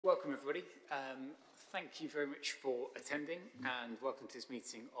Welcome everybody. Thank you very much for attending and welcome to this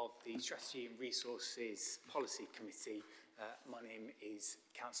meeting of the Strategy and Resources Policy Committee. My name is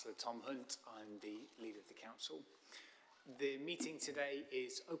Councillor Tom Hunt. I'm the leader of the council. The meeting today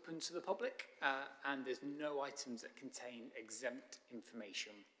is open to the public and there's no items that contain exempt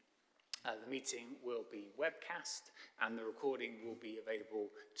information. The meeting will be webcast and the recording will be available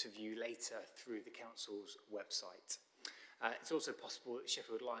to view later through the council's website. It's also possible that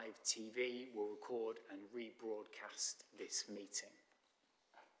Sheffield Live TV will record and rebroadcast this meeting.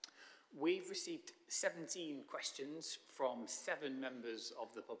 We've received 17 questions from 7 members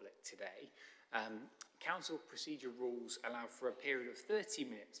of the public today. Council procedure rules allow for a period of 30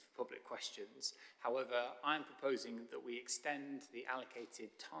 minutes for public questions. However, I'm proposing that we extend the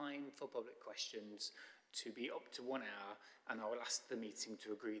allocated time for public questions to be up to 1 hour, and I will ask the meeting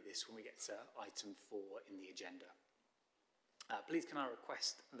to agree this when we get to item 4 in the agenda. Please can I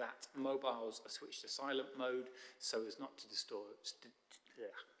request that mobiles are switched to silent mode so as not to disturb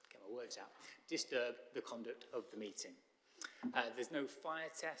the conduct of the meeting. There's no fire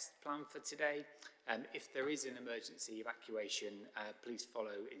test planned for today. If there is an emergency evacuation, please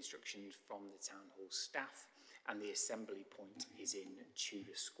follow instructions from the Town Hall staff, and the assembly point is in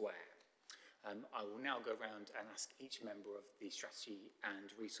Tudor Square. I will now go around and ask each member of the Strategy and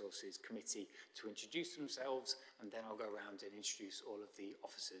Resources Committee to introduce themselves, and then I'll go around and introduce all of the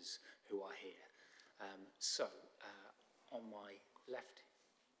officers who are here. On my left.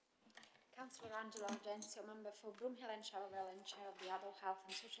 Councillor Argenzio, member for Broomhill and Sheffield and chair of the Adult Health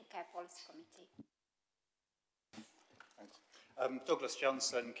and Social Care Policy Committee. Thanks. Douglas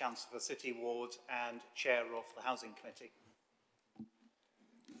Johnson, Councillor for City Ward and chair of the Housing Committee.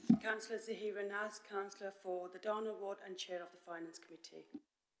 Councillor Zahira, Councillor for the Darner Ward and chair of the Finance Committee.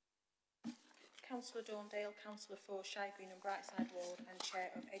 Councillor Dorndale, Councillor for Shire Green and Brightside Ward and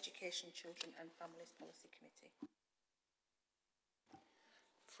chair of Education, Children and Families Policy Committee.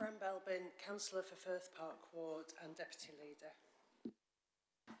 Fran Belbin, Councillor for Firth Park Ward and Deputy Leader.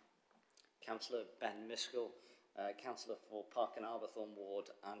 Councillor Ben Miskell, Councillor for Park and Arbourthorne Ward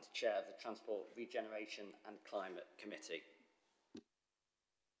and chair of the Transport, Regeneration and Climate Committee.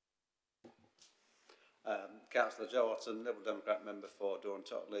 Councillor Joe Otten, Liberal Democrat member for Durham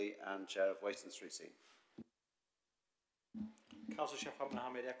Totley and chair of Waste and Street Scene. Councillor Shaffaq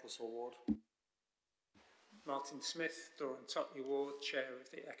Mohammed, Exclusion Ward. Martin Smith, Durham Totley Ward, chair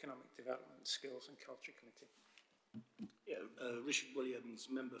of the Economic Development, Skills and Culture Committee. Richard Williams,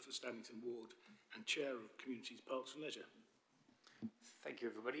 member for Stannington Ward and chair of Communities, Parks and Leisure. Thank you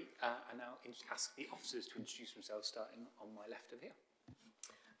everybody. I now ask the officers to introduce themselves, starting on my left of here.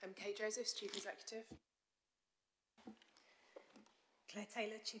 I'm Kate Josephs, Chief Executive. Claire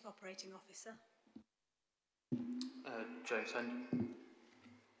Taylor, Chief Operating Officer.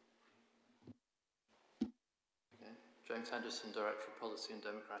 James Henderson, Director of Policy and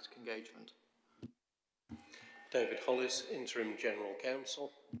Democratic Engagement. David Hollis, Interim General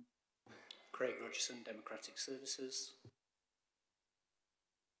Counsel. Craig Rogerson, Democratic Services.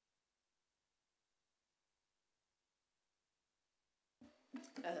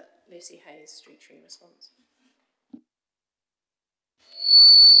 Lucy Hayes, Street Tree Response.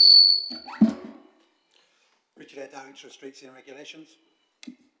 Richard Ed, Director of Streets and Regulations.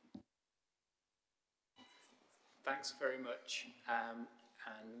 Thanks very much.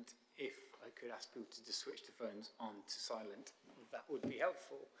 And if I could ask people to just switch the phones on to silent, that would be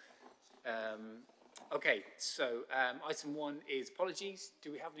helpful. Okay, so item 1 is apologies.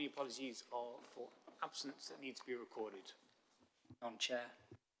 Do we have any apologies for absence that need to be recorded? On chair.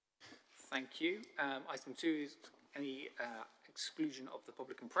 Thank you. Item 2 is any exclusion of the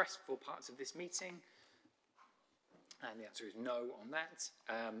public and press for parts of this meeting. And the answer is no on that.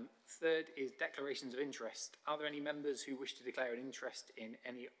 Third is declarations of interest. Are there any members who wish to declare an interest in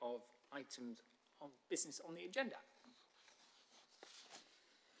any of items of business on the agenda?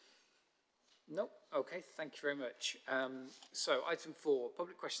 No? Okay, thank you very much. So item 4,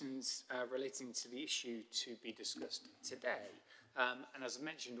 public questions relating to the issue to be discussed today. And as I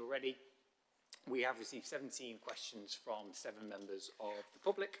mentioned already, we have received 17 questions from 7 members of the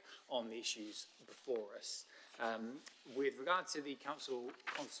public on the issues before us. With regard to the council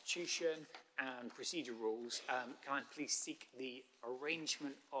constitution and procedure rules, can I please seek the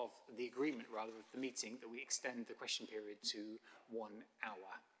arrangement of the agreement, rather, of the meeting that we extend the question period to 1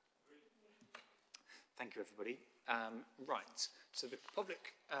 hour? Thank you, everybody. Right, so the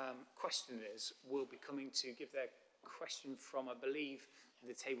public questioners will be coming to give their question from, I believe,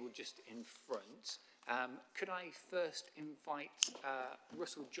 the table just in front. Could I first invite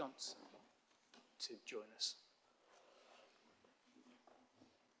Russell Johnson to join us?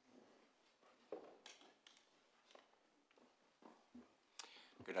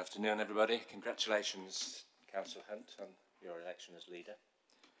 Good afternoon, everybody. Congratulations, Councillor Hunt, on your election as leader.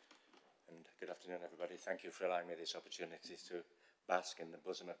 And good afternoon, everybody. Thank you for allowing me this opportunity to bask in the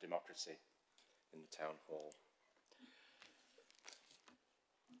bosom of democracy in the Town Hall.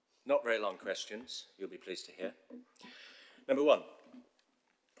 Not very long questions, you'll be pleased to hear. Number one,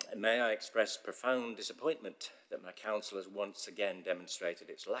 may I express profound disappointment that my council has once again demonstrated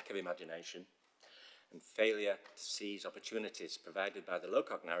its lack of imagination and failure to seize opportunities provided by the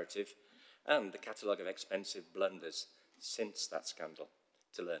Lowcock narrative and the catalogue of expensive blunders since that scandal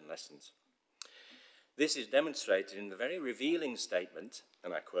to learn lessons. This is demonstrated in the very revealing statement,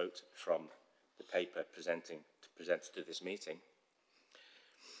 and I quote from the paper presented to this meeting.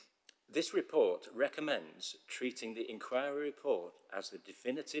 This report recommends treating the inquiry report as the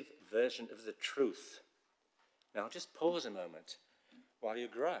definitive version of the truth. Now, just pause a moment while you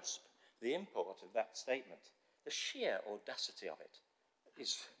grasp the import of that statement. The sheer audacity of it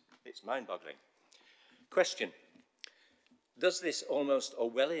it's mind-boggling. Question: does this almost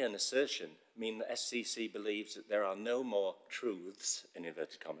Orwellian assertion mean that SCC believes that there are no more truths, in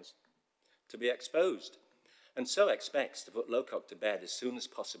inverted commas, to be exposed, and so expects to put Lowcock to bed as soon as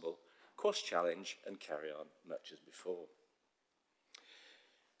possible, quash challenge, and carry on much as before?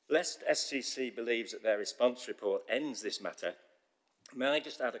 Lest SCC believes that their response report ends this matter, may I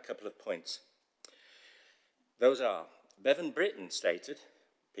just add a couple of points? Those are, Bevan Britton stated,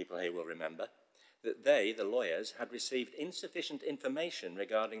 people here will remember, that they, the lawyers, had received insufficient information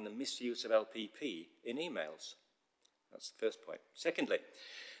regarding the misuse of LPP in emails. That's the first point. Secondly,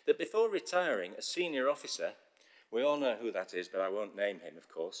 that before retiring, a senior officer, we all know who that is, but I won't name him, of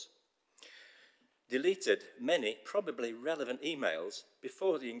course, deleted many probably relevant emails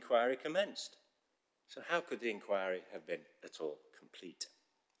before the inquiry commenced. So how could the inquiry have been at all complete?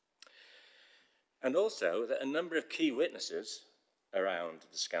 And also that a number of key witnesses around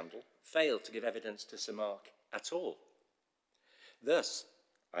the scandal failed to give evidence to Sir Mark at all. Thus,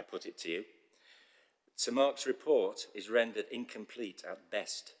 I put it to you, Sir Mark's report is rendered incomplete at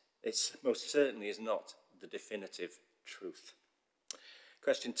best. It most certainly is not the definitive truth.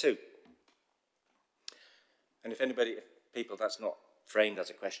 Question 2. And if anybody, people, that's not framed as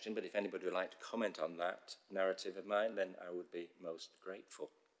a question, but if anybody would like to comment on that narrative of mine, then I would be most grateful.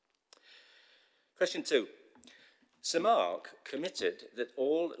 Question 2. Sir Mark committed that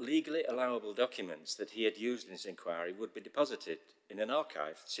all legally allowable documents that he had used in his inquiry would be deposited in an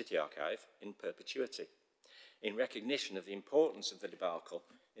archive, city archive, in perpetuity, in recognition of the importance of the debacle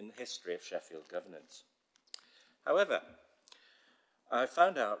in the history of Sheffield governance. However, I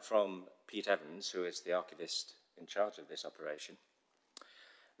found out from Pete Evans, who is the archivist in charge of this operation,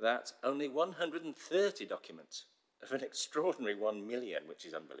 that only 130 documents of an extraordinary 1 million, which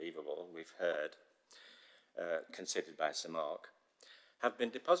is unbelievable, we've heard, considered by Sir Mark, have been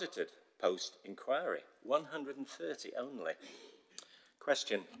deposited post-inquiry. 130 only.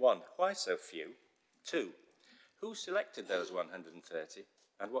 Question 1, why so few? 2, who selected those 130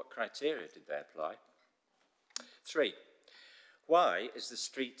 and what criteria did they apply? 3, why is the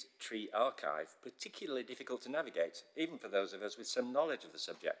Street Tree Archive particularly difficult to navigate, even for those of us with some knowledge of the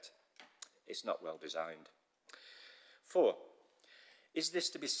subject? It's not well designed. 4, is this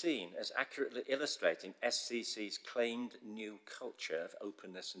to be seen as accurately illustrating SCC's claimed new culture of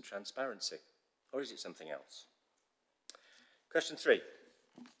openness and transparency, or is it something else? Question 3.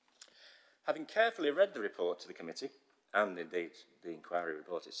 Having carefully read the report to the committee, and indeed the inquiry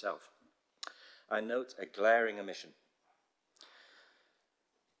report itself, I note a glaring omission.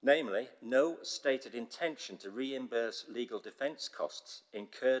 Namely, no stated intention to reimburse legal defence costs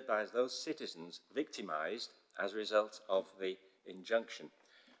incurred by those citizens victimised as a result of the injunction.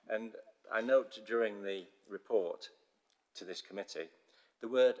 And I note during the report to this committee, the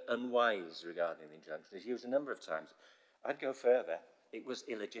word unwise regarding the injunction is used a number of times. I'd go further. It was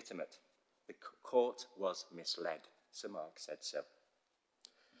illegitimate. The court was misled. Sir Mark said so.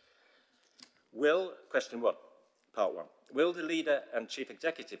 Question 1, part 1. Will the leader and chief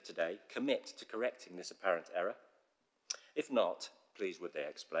executive today commit to correcting this apparent error? If not, please would they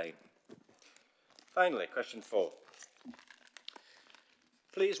explain? Finally, question 4.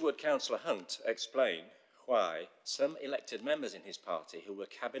 Please would Councillor Hunt explain why some elected members in his party who were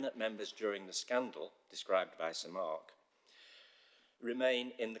cabinet members during the scandal described by Sir Mark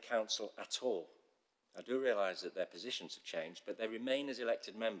remain in the council at all. I do realise that their positions have changed, but they remain as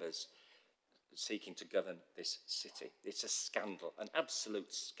elected members seeking to govern this city. It's a scandal, an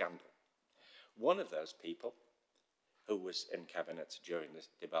absolute scandal. One of those people who was in cabinet during the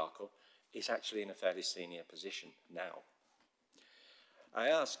debacle is actually in a fairly senior position now. I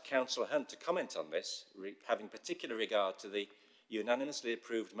asked Councillor Hunt to comment on this, having particular regard to the unanimously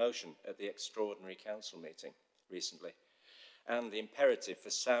approved motion at the extraordinary council meeting recently, and the imperative for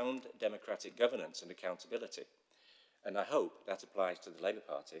sound democratic governance and accountability. And I hope that applies to the Labour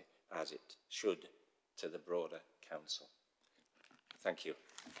Party as it should to the broader council. Thank you.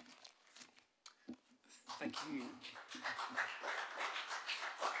 Thank you.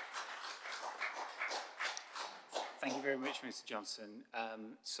 Thank you very much, Mr. Johnson.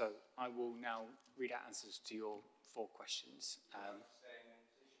 So I will now read out answers to your 4 questions.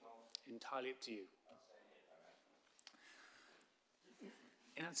 Entirely up to you.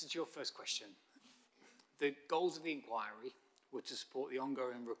 In answer to your first question, the goals of the inquiry were to support the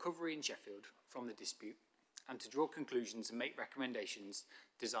ongoing recovery in Sheffield from the dispute and to draw conclusions and make recommendations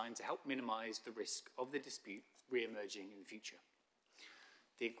designed to help minimise the risk of the dispute re-emerging in the future.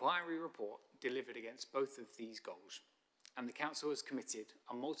 The inquiry report delivered against both of these goals, and the Council has committed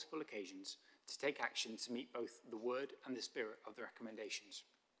on multiple occasions to take action to meet both the word and the spirit of the recommendations.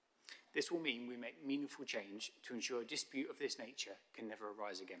 This will mean we make meaningful change to ensure a dispute of this nature can never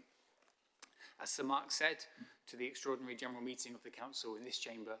arise again. As Sir Mark said to the extraordinary general meeting of the Council in this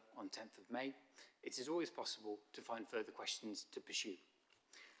chamber on 10th of May, it is always possible to find further questions to pursue.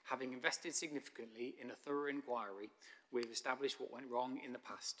 Having invested significantly in a thorough inquiry, we have established what went wrong in the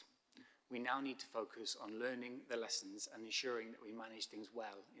past. We now need to focus on learning the lessons and ensuring that we manage things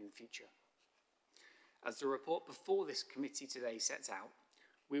well in the future. As the report before this committee today sets out,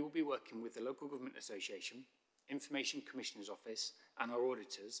 we will be working with the Local Government Association, Information Commissioner's Office and our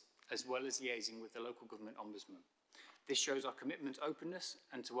auditors, as well as liaising with the Local Government Ombudsman. This shows our commitment to openness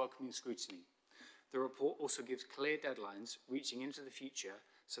and to welcoming scrutiny. The report also gives clear deadlines reaching into the future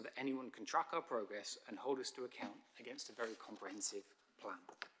so that anyone can track our progress and hold us to account against a very comprehensive plan.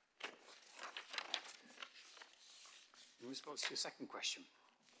 In response to your second question,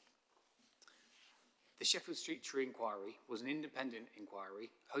 the Sheffield Street Tree Inquiry was an independent inquiry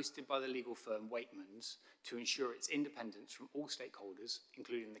hosted by the legal firm Waitmans to ensure its independence from all stakeholders,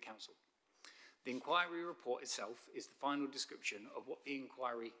 including the Council. The inquiry report itself is the final description of what the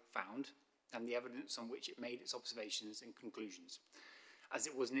inquiry found and the evidence on which it made its observations and conclusions. As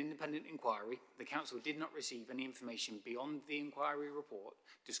it was an independent inquiry, the Council did not receive any information beyond the inquiry report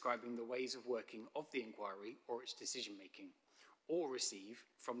describing the ways of working of the inquiry or its decision-making, or receive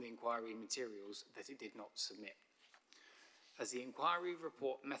from the inquiry materials that it did not submit. As the inquiry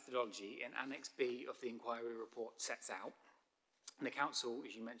report methodology in Annex B of the inquiry report sets out, the Council,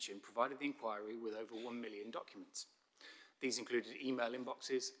 as you mentioned, provided the inquiry with over 1 million documents. These included email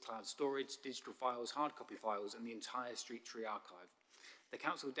inboxes, cloud storage, digital files, hard copy files, and the entire Street Tree archive. The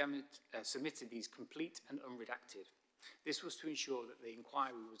Council submitted these complete and unredacted. This was to ensure that the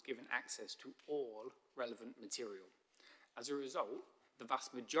inquiry was given access to all relevant material. As a result, the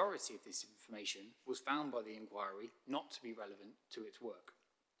vast majority of this information was found by the inquiry not to be relevant to its work.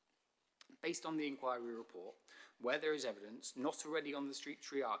 Based on the inquiry report, where there is evidence not already on the Street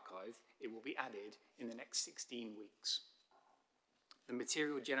Tree archive, it will be added in the next 16 weeks. The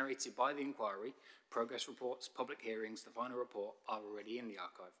material generated by the inquiry, progress reports, public hearings, the final report are already in the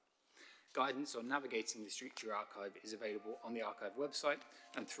archive. Guidance on navigating the Street Tree archive is available on the archive website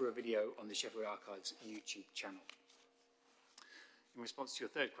and through a video on the Sheffield Archives YouTube channel. In response to your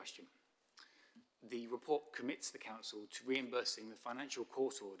third question, the report commits the Council to reimbursing the financial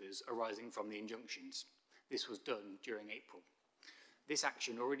court orders arising from the injunctions. This was done during April. This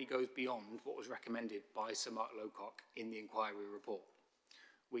action already goes beyond what was recommended by Sir Mark Lowcock in the inquiry report.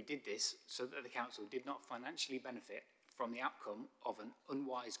 We did this so that the Council did not financially benefit from the outcome of an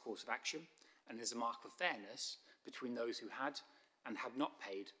unwise course of action and as a mark of fairness between those who had and had not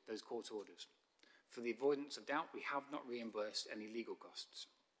paid those court orders. For the avoidance of doubt, we have not reimbursed any legal costs.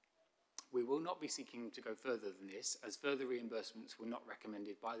 We will not be seeking to go further than this, as further reimbursements were not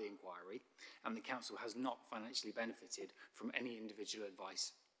recommended by the inquiry, and the Council has not financially benefited from any individual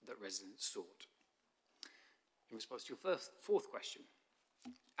advice that residents sought. In response to your fourth question,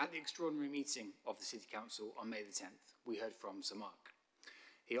 at the extraordinary meeting of the City Council on May the 10th, we heard from Sir Mark.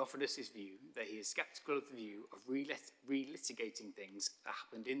 He offered us his view that he is sceptical of the view of relitigating things that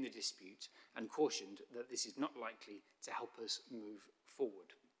happened in the dispute and cautioned that this is not likely to help us move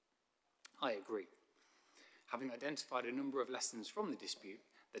forward. I agree. Having identified a number of lessons from the dispute,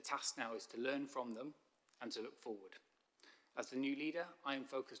 the task now is to learn from them and to look forward. As the new leader, I am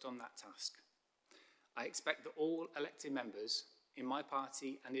focused on that task. I expect that all elected members in my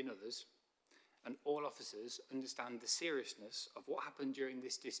party and in others, and all officers understand the seriousness of what happened during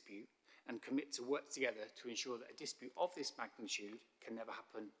this dispute and commit to work together to ensure that a dispute of this magnitude can never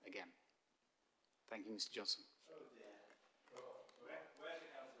happen again. Thank you, Mr. Johnson.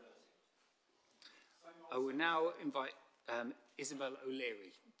 I will now invite Isabel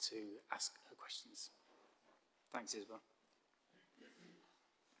O'Leary to ask her questions. Thanks, Isabel.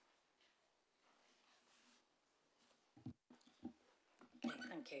 Okay,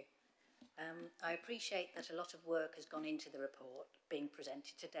 thank you. I appreciate that a lot of work has gone into the report being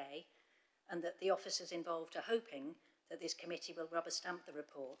presented today, and that the officers involved are hoping that this committee will rubber stamp the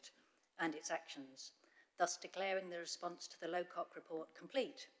report and its actions, thus declaring the response to the Lowcock report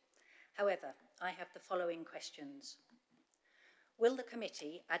complete. However, I have the following questions. Will the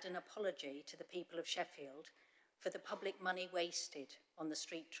committee add an apology to the people of Sheffield for the public money wasted on the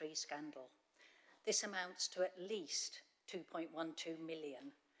street tree scandal? This amounts to at least 2.12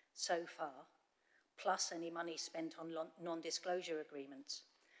 million so far, plus any money spent on non-disclosure agreements.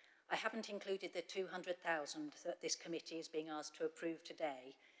 I haven't included the 200,000 that this committee is being asked to approve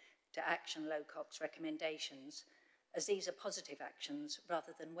today to action Lowcock's recommendations, as these are positive actions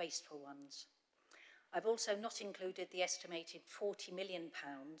rather than wasteful ones. I've also not included the estimated £40 million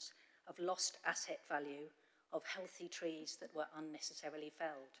of lost asset value of healthy trees that were unnecessarily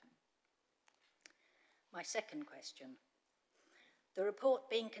felled. My second question. The report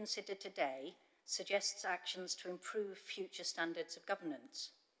being considered today suggests actions to improve future standards of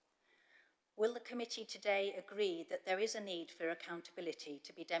governance. Will the committee today agree that there is a need for accountability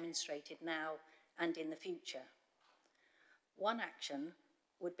to be demonstrated now and in the future? One action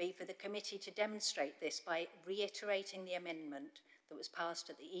would be for the committee to demonstrate this by reiterating the amendment that was passed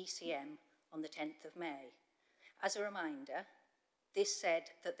at the ECM on the 10th of May. As a reminder, this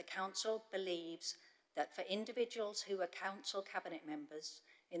said that the Council believes that for individuals who were Council Cabinet members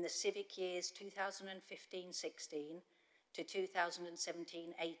in the civic years 2015-16 to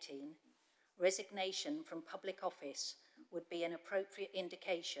 2017-18, resignation from public office would be an appropriate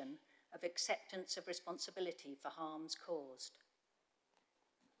indication of acceptance of responsibility for harms caused.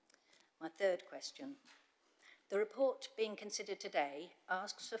 My third question. The report being considered today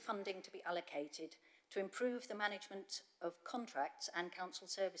asks for funding to be allocated to improve the management of contracts and council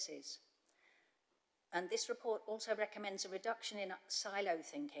services. And this report also recommends a reduction in silo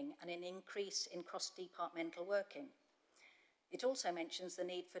thinking and an increase in cross-departmental working. It also mentions the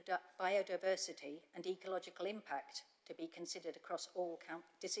need for biodiversity and ecological impact to be considered across all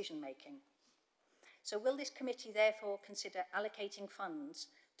decision-making. So will this committee therefore consider allocating funds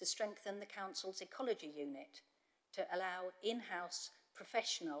to strengthen the Council's ecology unit to allow in-house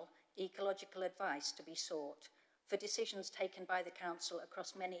professional ecological advice to be sought for decisions taken by the Council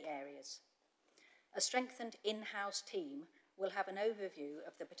across many areas? A strengthened in-house team will have an overview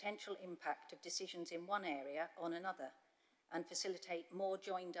of the potential impact of decisions in one area on another and facilitate more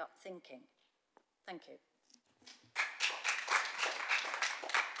joined-up thinking. Thank you.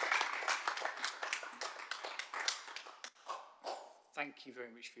 Thank you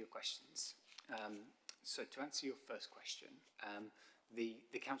very much for your questions. So to answer your first question,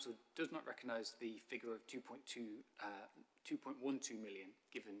 the Council does not recognise the figure of 2.12 million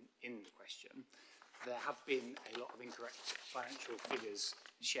given in the question. There have been a lot of incorrect financial figures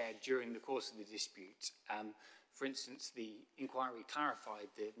shared during the course of the dispute. For instance, the inquiry clarified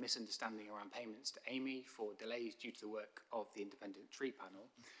the misunderstanding around payments to Amy for delays due to the work of the independent tree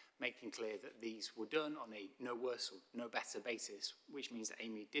panel, making clear that these were done on a no worse or no better basis, which means that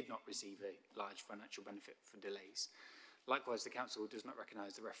Amy did not receive a large financial benefit for delays. Likewise, the Council does not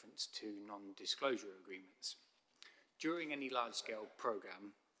recognise the reference to non-disclosure agreements. During any large-scale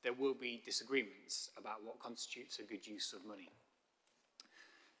programme, there will be disagreements about what constitutes a good use of money.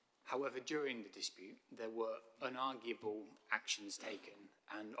 However, during the dispute, there were unarguable actions taken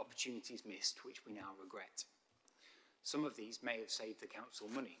and opportunities missed, which we now regret. Some of these may have saved the Council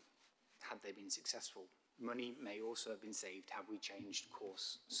money, had they been successful. Money may also have been saved had we changed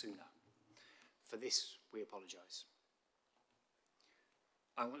course sooner. For this, we apologise.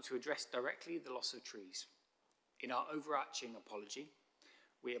 I want to address directly the loss of trees. In our overarching apology,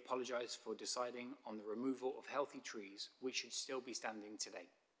 we apologise for deciding on the removal of healthy trees which should still be standing today.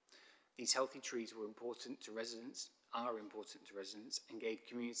 These healthy trees were important to residents, are important to residents, and gave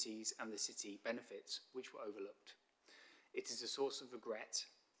communities and the city benefits which were overlooked. It is a source of regret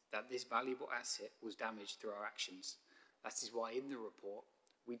that this valuable asset was damaged through our actions. That is why in the report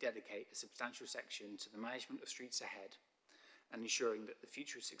we dedicate a substantial section to the management of streets ahead and ensuring that the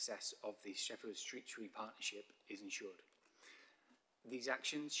future success of the Sheffield Street Tree Partnership is ensured. These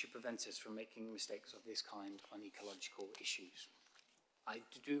actions should prevent us from making mistakes of this kind on ecological issues. I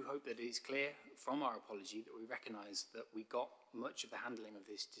do hope that it is clear from our apology that we recognise that we got much of the handling of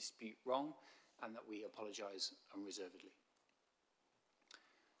this dispute wrong and that we apologise unreservedly.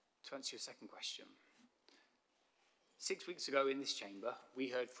 To answer your second question, 6 weeks ago in this chamber, we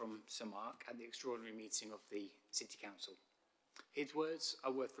heard from Sir Mark at the extraordinary meeting of the City Council. His words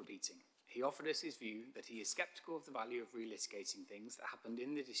are worth repeating. He offered us his view that he is sceptical of the value of relitigating things that happened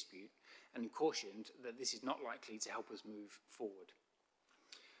in the dispute, and he cautioned that this is not likely to help us move forward.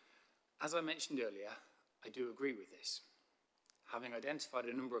 As I mentioned earlier, I do agree with this. Having identified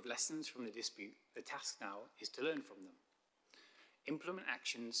a number of lessons from the dispute, the task now is to learn from them, implement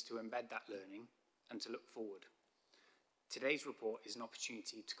actions to embed that learning, and to look forward. Today's report is an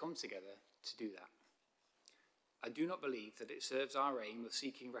opportunity to come together to do that. I do not believe that it serves our aim of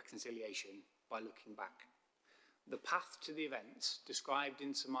seeking reconciliation by looking back. The path to the events described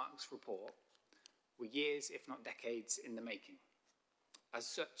in Sir Mark's report were years, if not decades, in the making. As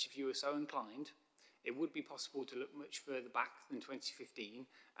such, if you were so inclined, it would be possible to look much further back than 2015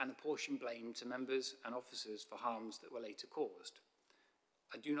 and apportion blame to members and officers for harms that were later caused.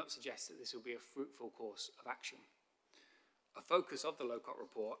 I do not suggest that this will be a fruitful course of action. A focus of the Locott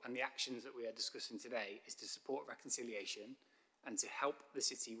report and the actions that we are discussing today is to support reconciliation and to help the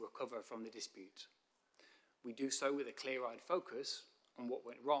city recover from the dispute. We do so with a clear-eyed focus on what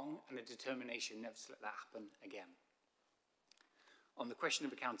went wrong and a determination never to let that happen again. On the question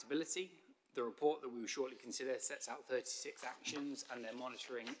of accountability, the report that we will shortly consider sets out 36 actions and their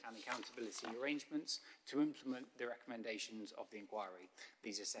monitoring and accountability arrangements to implement the recommendations of the inquiry.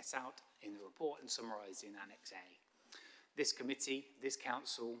 These are set out in the report and summarised in Annex A. This committee, this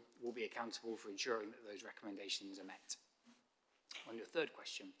council, will be accountable for ensuring that those recommendations are met. On your third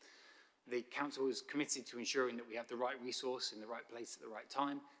question, the council is committed to ensuring that we have the right resource in the right place at the right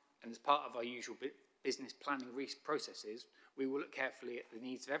time, and as part of our usual business planning processes, we will look carefully at the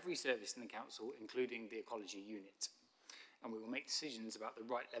needs of every service in the council, including the ecology unit. And we will make decisions about the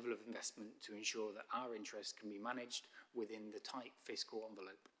right level of investment to ensure that our interests can be managed within the tight fiscal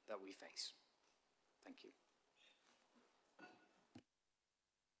envelope that we face. Thank you.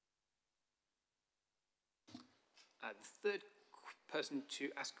 The third person to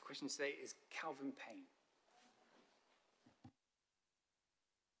ask a question today is Calvin Payne.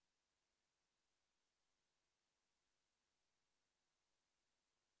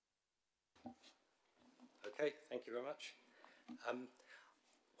 Okay, thank you very much.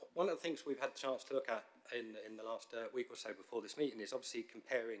 One of the things we've had a chance to look at in the last week or so before this meeting is obviously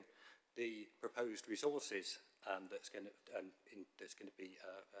comparing the proposed resources that's going to be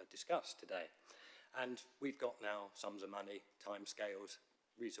discussed today. And we've got now sums of money, timescales,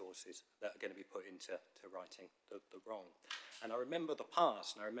 resources that are going to be put into righting the wrong. And I remember the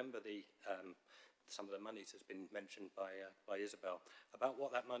past, and I remember some of the monies that's been mentioned by Isabel about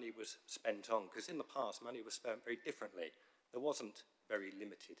what that money was spent on. Because in the past, money was spent very differently. There wasn't very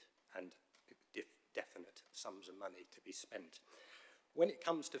limited and definite sums of money to be spent. When it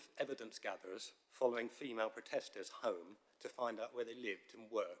comes to evidence gatherers following female protesters home to find out where they lived and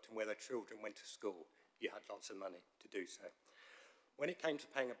worked and where their children went to school, you had lots of money to do so. When it came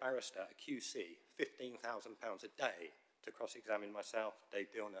to paying a barrister, a QC, £15,000 a day to cross-examine myself, Dave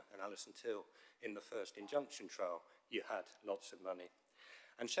Dillner and Alison Till in the first injunction trial, you had lots of money.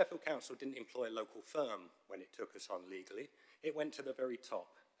 And Sheffield Council didn't employ a local firm when it took us on legally. It went to the very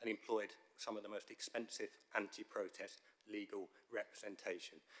top and employed some of the most expensive anti-protest legal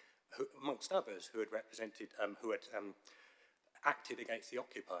representation, amongst others who had acted against the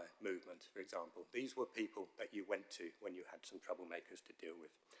Occupy movement, for example. These were people that you went to when you had some troublemakers to deal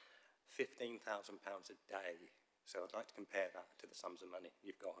with. £15,000 a day. So I'd like to compare that to the sums of money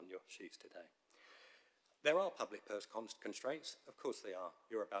you've got on your sheets today. There are public purse constraints. Of course they are.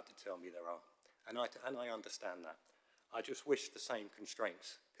 You're about to tell me there are. And I understand that. I just wish the same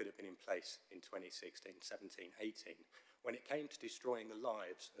constraints could have been in place in 2016, 17, 18. When it came to destroying the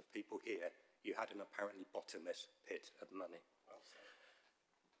lives of people here, you had an apparently bottomless pit of money.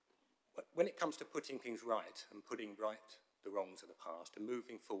 When it comes to putting things right and putting right the wrongs of the past and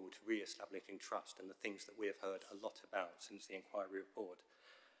moving forward to re-establishing trust and the things that we have heard a lot about since the inquiry report,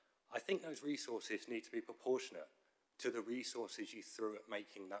 I think those resources need to be proportionate to the resources you threw at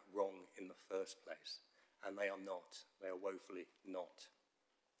making that wrong in the first place. And they are not. They are woefully not.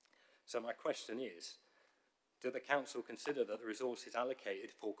 So my question is, do the council consider that the resources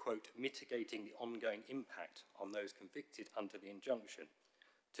allocated for, quote, mitigating the ongoing impact on those convicted under the injunction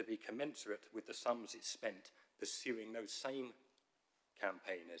to be commensurate with the sums it spent pursuing those same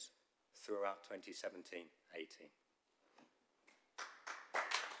campaigners throughout 2017-18?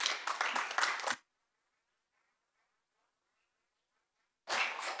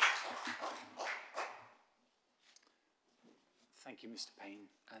 Thank you, Mr. Payne,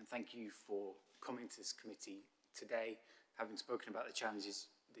 and thank you for coming to this committee today, having spoken about the challenges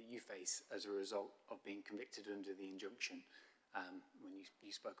that you face as a result of being convicted under the injunction when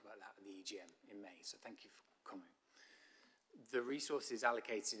you spoke about that at the EGM in May. So thank you for coming. The resources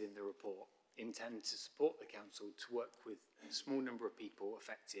allocated in the report intend to support the council to work with a small number of people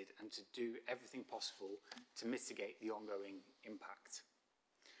affected and to do everything possible to mitigate the ongoing impact.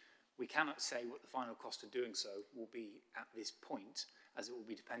 We cannot say what the final cost of doing so will be at this point, as it will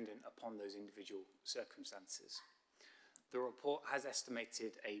be dependent upon those individual circumstances. The report has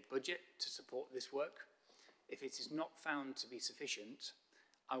estimated a budget to support this work. If it is not found to be sufficient,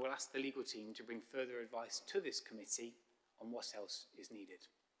 I will ask the legal team to bring further advice to this committee on what else is needed.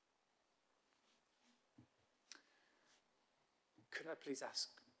 Could I please ask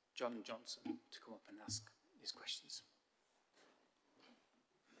John Johnson to come up and ask his questions?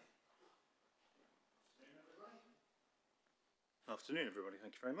 Afternoon, everybody.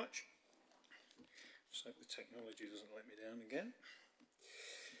 Thank you very much. So the technology doesn't let me down again.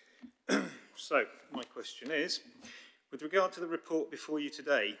 So my question is, with regard to the report before you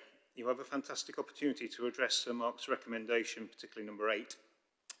today, you have a fantastic opportunity to address Sir Mark's recommendation, particularly number 8.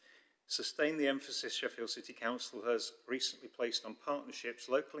 Sustain the emphasis Sheffield City Council has recently placed on partnerships,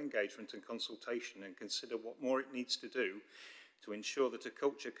 local engagement and consultation, and consider what more it needs to do to ensure that a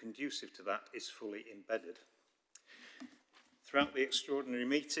culture conducive to that is fully embedded. Throughout the extraordinary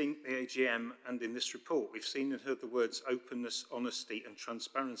meeting, the AGM, and in this report, we've seen and heard the words openness, honesty and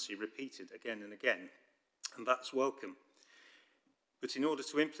transparency repeated again and again, and that's welcome. But in order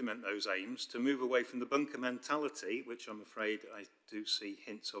to implement those aims, to move away from the bunker mentality, which I'm afraid I do see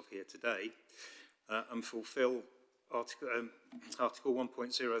hints of here today, and fulfil Article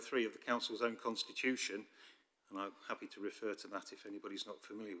 1.03 of the Council's own constitution, and I'm happy to refer to that if anybody's not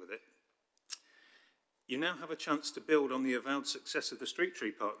familiar with it, you now have a chance to build on the avowed success of the Street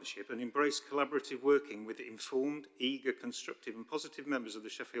Tree Partnership and embrace collaborative working with informed, eager, constructive and positive members of the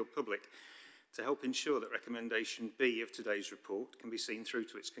Sheffield public to help ensure that recommendation B of today's report can be seen through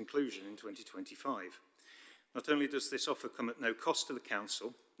to its conclusion in 2025. Not only does this offer come at no cost to the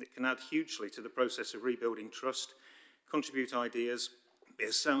Council, it can add hugely to the process of rebuilding trust, contribute ideas, be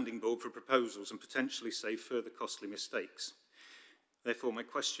a sounding board for proposals and potentially save further costly mistakes. Therefore, my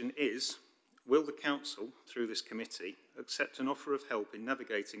question is, will the Council, through this committee, accept an offer of help in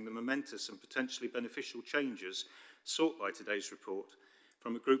navigating the momentous and potentially beneficial changes sought by today's report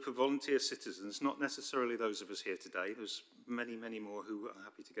from a group of volunteer citizens, not necessarily those of us here today, there's many, many more who are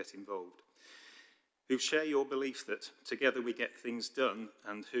happy to get involved, who share your belief that together we get things done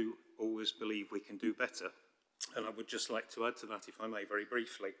and who always believe we can do better. And I would just like to add to that, if I may, very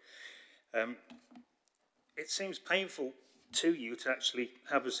briefly. It seems painful to you to actually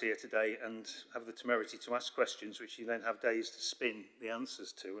have us here today and have the temerity to ask questions which you then have days to spin the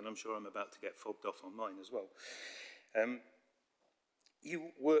answers to, and I'm sure I'm about to get fobbed off on mine as well.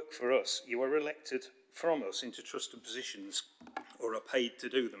 You work for us, you are elected from us into trusted positions or are paid to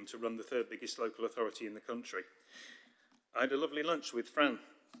do them to run the third biggest local authority in the country. I had a lovely lunch with Fran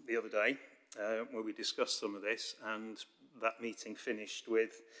the other day where we discussed some of this, and that meeting finished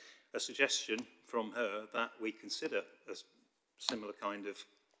with a suggestion from her that we consider a similar kind of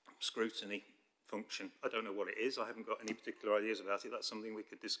scrutiny function. I don't know what it is, I haven't got any particular ideas about it, that's something we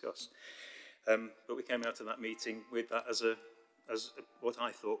could discuss. But we came out of that meeting with that as what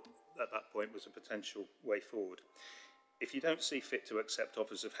I thought at that point was a potential way forward. If you don't see fit to accept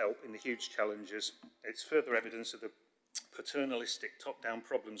offers of help in the huge challenges, it's further evidence of the paternalistic top-down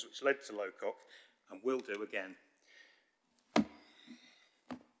problems which led to Lowcock and will do again.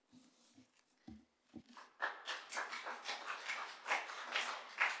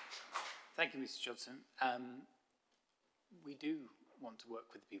 Thank you, Mr. Johnson. We do want to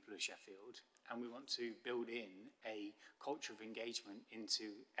work with the people of Sheffield, and we want to build in a culture of engagement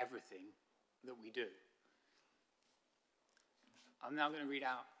into everything that we do. I'm now going to read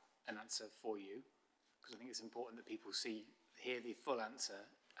out an answer for you, because I think it's important that people hear the full answer,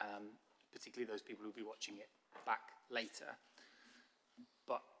 particularly those people who will be watching it back later.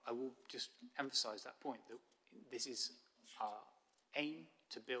 But I will just emphasise that point, that this is our aim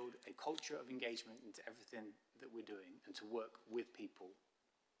to build a culture of engagement into everything that we're doing and to work with people.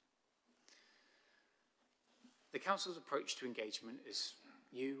 The Council's approach to engagement, as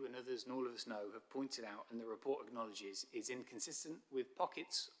you and others and all of us know, have pointed out and the report acknowledges, is inconsistent with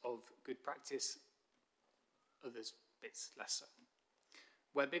pockets of good practice, others bits less so.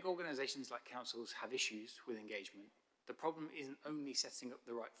 Where big organisations like councils have issues with engagement, the problem isn't only setting up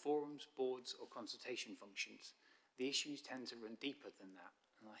the right forums, boards or consultation functions. The issues tend to run deeper than that,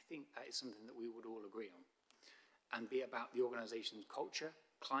 and I think that is something that we would all agree on, and be about the organisation's culture,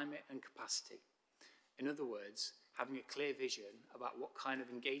 climate and capacity. In other words, having a clear vision about what kind of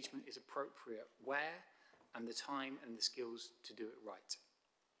engagement is appropriate where, and the time and the skills to do it right.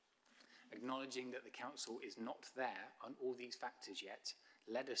 Acknowledging that the Council is not there on all these factors yet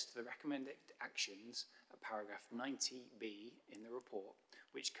led us to the recommended actions at paragraph 90B in the report,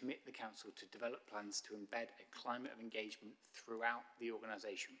 which commit the Council to develop plans to embed a climate of engagement throughout the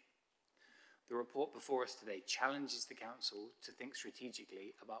organisation. The report before us today challenges the Council to think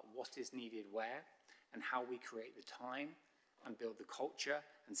strategically about what is needed where and how we create the time and build the culture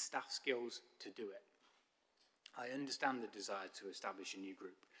and staff skills to do it. I understand the desire to establish a new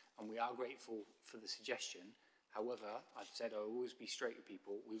group, and we are grateful for the suggestion. However, I've said I'll always be straight with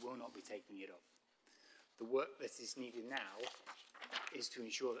people, we will not be taking it up. The work that is needed now is to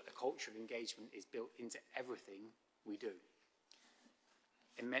ensure that a culture of engagement is built into everything we do.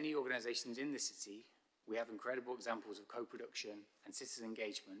 In many organisations in the city, we have incredible examples of co-production and citizen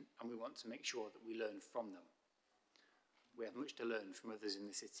engagement, and we want to make sure that we learn from them. We have much to learn from others in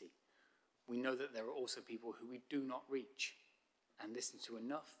the city. We know that there are also people who we do not reach and listen to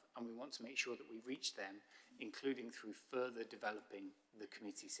enough, and we want to make sure that we reach them, including through further developing the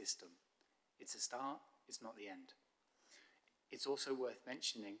committee system. It's a start, it's not the end. It's also worth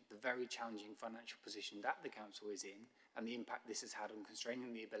mentioning the very challenging financial position that the Council is in and the impact this has had on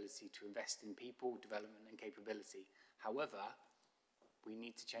constraining the ability to invest in people, development and capability. However, we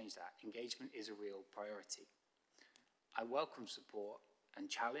need to change that. Engagement is a real priority. I welcome support and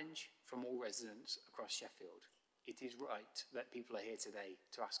challenge from all residents across Sheffield. It is right that people are here today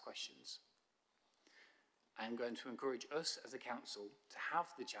to ask questions. I am going to encourage us as a council to have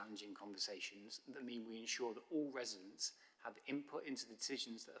the challenging conversations that mean we ensure that all residents have input into the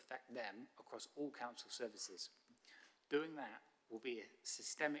decisions that affect them across all council services. Doing that will be a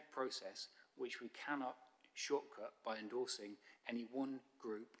systemic process which we cannot shortcut by endorsing any one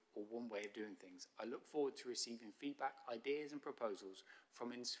group or one way of doing things. I look forward to receiving feedback, ideas and proposals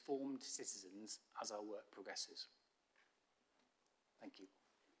from informed citizens as our work progresses. Thank you.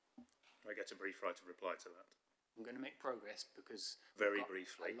 I get a brief right of reply to that. I'm going to make progress because very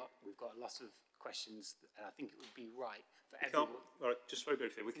briefly. We've got a lot of questions, and I think it would be right for everyone. All right, just very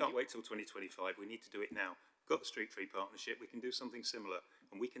briefly, we can't wait till 2025. We need to do it now. We've got the Street Tree Partnership. We can do something similar,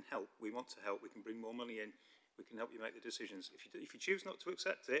 and we can help. We want to help. We can bring more money in. We can help you make the decisions. If you choose not to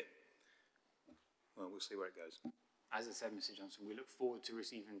accept it, well, we'll see where it goes. As I said, Mr. Johnson, we look forward to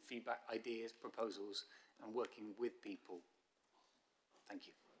receiving feedback, ideas, proposals, and working with people. Thank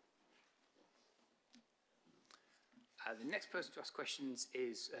you. The next person to ask questions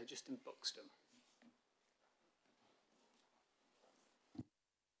is Justin Buxton.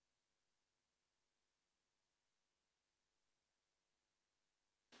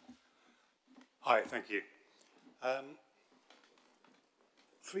 Hi, thank you.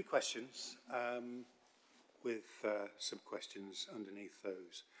 3 questions with sub-questions underneath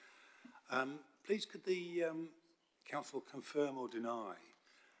those. Please could the Council confirm or deny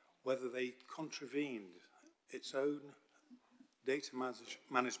whether they contravened its own data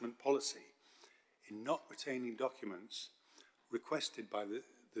management policy in not retaining documents requested by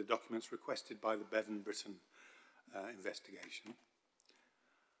the documents requested by the Bevan Britain investigation.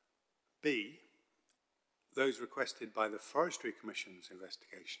 B, those requested by the Forestry Commission's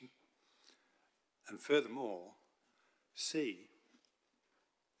investigation. And furthermore, C,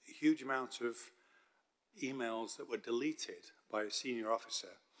 a huge amount of emails that were deleted by a senior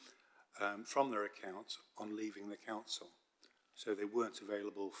officer from their account on leaving the council. So they weren't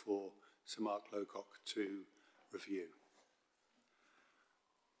available for Sir Mark Lowcock to review.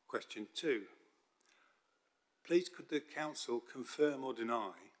 Question 2. Please could the council confirm or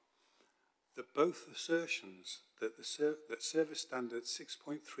deny that both assertions that that Service Standard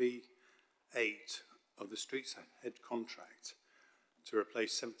 6.38 of the Streets Ahead contract to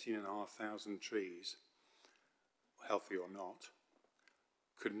replace 17,500 trees, healthy or not,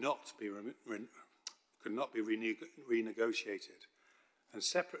 could not be renegotiated, and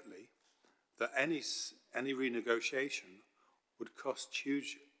separately that any renegotiation would cost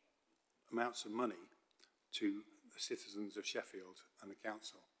huge amounts of money to the citizens of Sheffield and the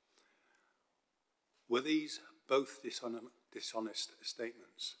council. Were these both dishonest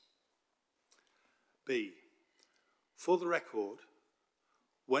statements? B, for the record,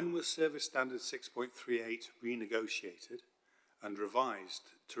 when was Service Standard 6.38 renegotiated and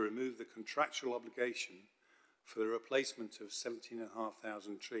revised to remove the contractual obligation for the replacement of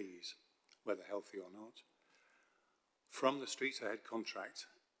 17,500 trees, whether healthy or not, from the Streets Ahead contract,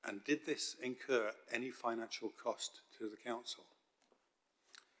 and did this incur any financial cost to the council?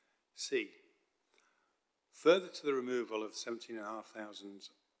 C, further to the removal of 17,500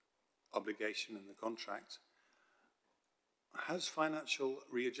 obligation in the contract, has financial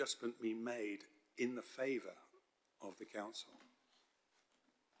readjustment been made in the favour of the council?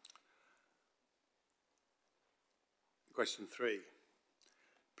 Question 3.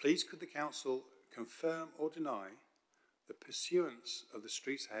 Please could the council confirm or deny the pursuance of the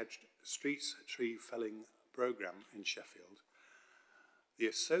streets tree felling programme in Sheffield, the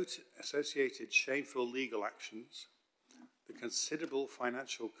associated shameful legal actions, the considerable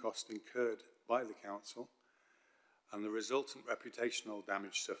financial cost incurred by the council, and the resultant reputational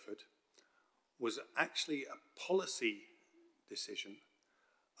damage suffered was actually a policy decision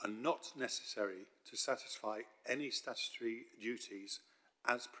and not necessary to satisfy any statutory duties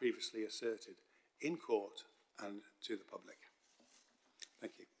as previously asserted in court and to the public.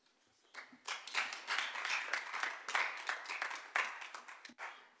 Thank you.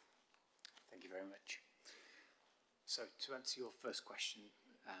 Thank you very much. So to answer your first question,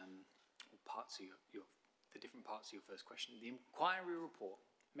 or parts of the different parts of your first question, the inquiry report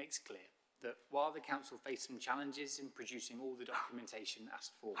makes clear that while the council faced some challenges in producing all the documentation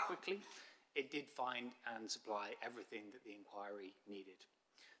asked for quickly, it did find and supply everything that the inquiry needed.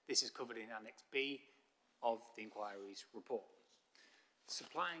 This is covered in Annex B of the inquiry's report.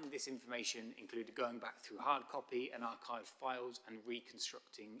 Supplying this information included going back through hard copy and archived files and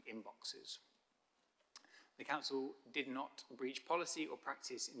reconstructing inboxes. The council did not breach policy or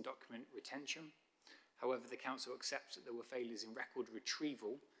practice in document retention. However, the council accepts that there were failures in record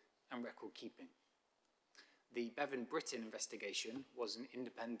retrieval and record keeping. The Belbin investigation was an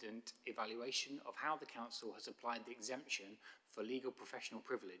independent evaluation of how the council has applied the exemption for legal professional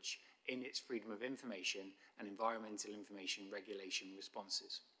privilege in its freedom of information and environmental information regulation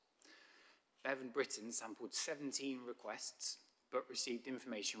responses. Belbin sampled 17 requests but received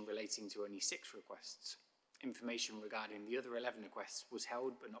information relating to only 6 requests. Information regarding the other 11 requests was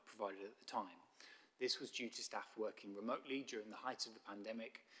held but not provided at the time. This was due to staff working remotely during the height of the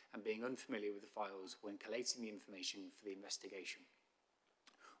pandemic and being unfamiliar with the files when collating the information for the investigation.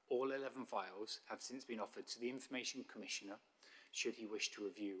 All 11 files have since been offered to the Information Commissioner should he wish to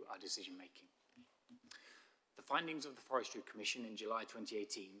review our decision making. The findings of the Forestry Commission in July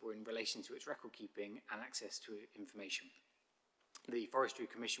 2018 were in relation to its record keeping and access to information. The Forestry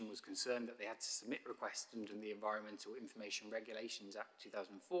Commission was concerned that they had to submit requests under the Environmental Information Regulations Act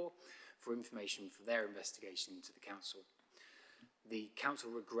 2004 for information for their investigation to the council. The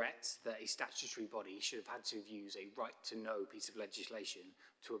council regrets that a statutory body should have had to use a right-to-know piece of legislation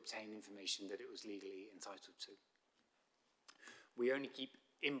to obtain information that it was legally entitled to. We only keep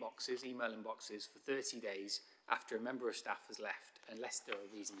inboxes, email inboxes, for 30 days after a member of staff has left, unless there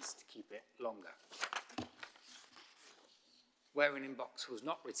are reasons to keep it longer. Where an inbox was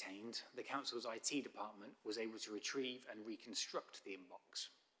not retained, the council's IT department was able to retrieve and reconstruct the inbox.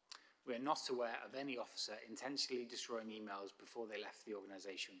 We are not aware of any officer intentionally destroying emails before they left the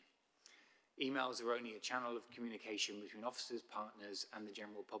organisation. Emails are only a channel of communication between officers, partners and the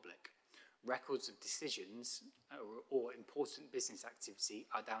general public. Records of decisions or important business activity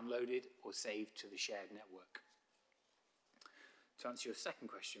are downloaded or saved to the shared network. To answer your second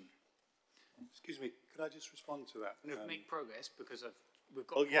question. Excuse me, could I just respond to that? No, make progress because we've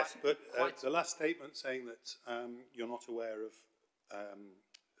got. Oh yes, but the last statement saying that you're not aware of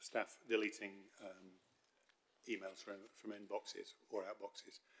staff deleting emails from inboxes or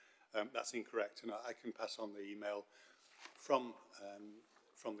outboxes, that's incorrect, and I can pass on the email from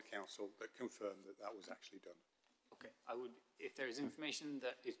the council that confirmed that that was actually done. Okay, I would, if there is information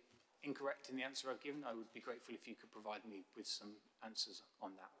that is incorrect in the answer I've given, I would be grateful if you could provide me with some answers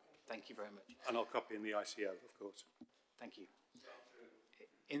on that. Thank you very much. And I'll copy in the ICO, of course. Thank you.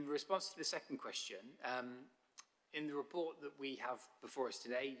 In response to the second question, in the report that we have before us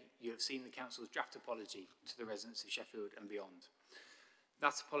today, you have seen the council's draft apology to the residents of Sheffield and beyond.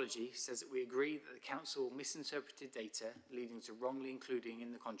 That apology says that we agree that the council misinterpreted data, leading to wrongly including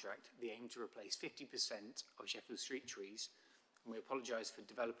in the contract the aim to replace 50% of Sheffield street trees, and we apologise for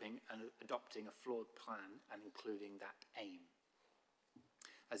developing and adopting a flawed plan and including that aim.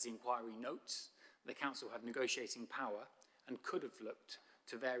 As the inquiry notes, the council had negotiating power and could have looked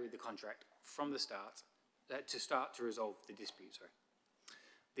to vary the contract from the start to resolve the dispute.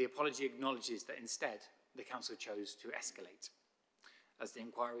 The apology acknowledges that instead the council chose to escalate. As the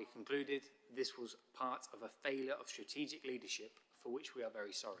inquiry concluded, this was part of a failure of strategic leadership for which we are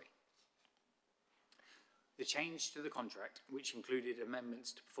very sorry. The change to the contract, which included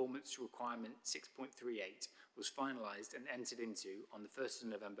amendments to Performance Requirement 6.38, was finalised and entered into on the 1st of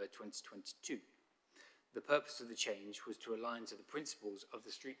November 2022. The purpose of the change was to align to the principles of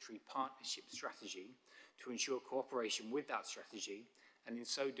the Street Tree Partnership Strategy to ensure cooperation with that strategy, and in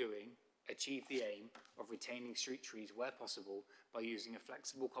so doing, achieve the aim of retaining street trees where possible by using a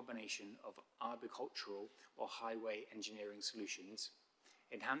flexible combination of arboricultural or highway engineering solutions,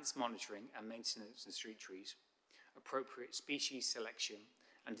 enhanced monitoring and maintenance of street trees, appropriate species selection,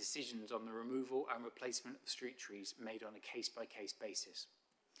 and decisions on the removal and replacement of street trees made on a case-by-case basis.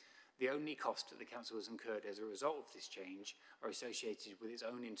 The only cost that the Council has incurred as a result of this change are associated with its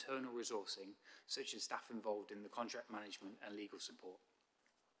own internal resourcing, such as staff involved in the contract management and legal support.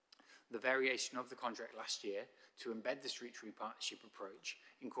 The variation of the contract last year to embed the street tree partnership approach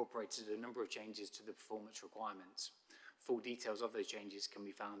incorporated a number of changes to the performance requirements. Full details of those changes can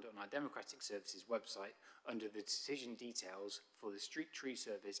be found on our Democratic Services website under the decision details for the Street Tree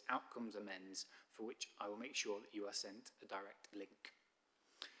Service Outcomes Amends, for which I will make sure that you are sent a direct link.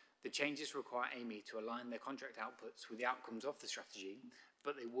 The changes require Amy to align their contract outputs with the outcomes of the strategy,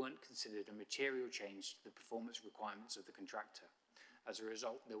 but they weren't considered a material change to the performance requirements of the contractor. As a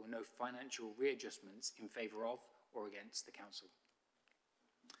result, there were no financial readjustments in favour of or against the Council.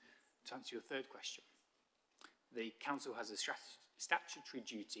 To answer your third question, the Council has a statutory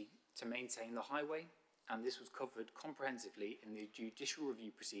duty to maintain the highway, and this was covered comprehensively in the judicial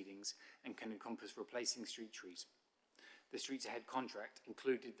review proceedings and can encompass replacing street trees. The Streets Ahead contract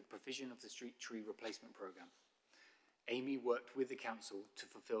included the provision of the street tree replacement programme. Amy worked with the Council to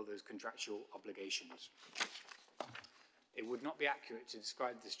fulfil those contractual obligations. It would not be accurate to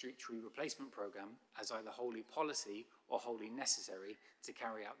describe the street tree replacement programme as either wholly policy or wholly necessary to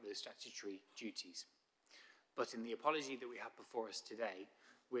carry out those statutory duties. But in the apology that we have before us today,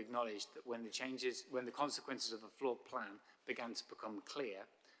 we acknowledge that when the consequences of a flawed plan began to become clear,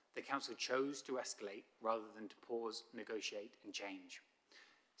 the Council chose to escalate rather than to pause, negotiate and change.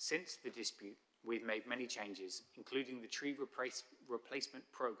 Since the dispute, we've made many changes, including the tree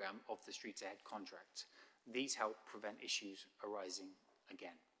replacement programme of the Streets Ahead contract. These help prevent issues arising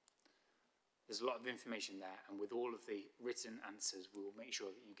again. There's a lot of information there, and with all of the written answers, we will make sure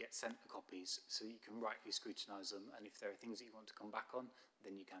that you get sent the copies so that you can rightly scrutinise them, and if there are things that you want to come back on,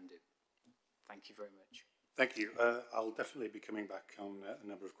 then you can do. Thank you very much. Thank you. I'll definitely be coming back on a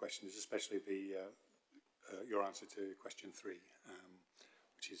number of questions, especially your answer to question 3,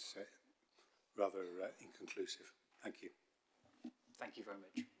 which is rather inconclusive. Thank you. Thank you very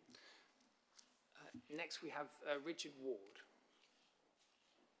much. Next we have Richard Ward.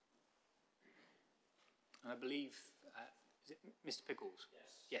 And I believe, is it Mr. Pickles?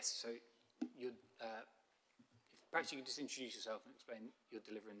 Yes. Yes, so you're, perhaps you could just introduce yourself and explain you're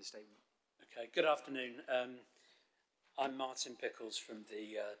delivering the statement. Okay, good afternoon. I'm Martin Pickles from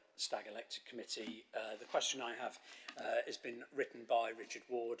the Stag Elected Committee. The question I have has been written by Richard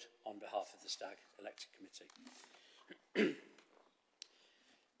Ward on behalf of the Stag Elected Committee.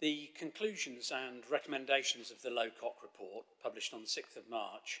 The conclusions and recommendations of the Lowcock report, published on the 6th of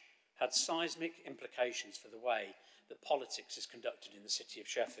March, had seismic implications for the way that politics is conducted in the city of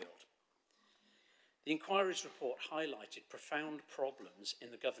Sheffield. The inquiry's report highlighted profound problems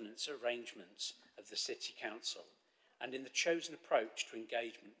in the governance arrangements of the City Council and in the chosen approach to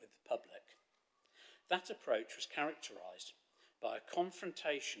engagement with the public. That approach was characterised by a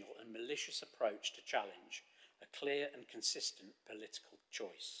confrontational and malicious approach to challenge a clear and consistent political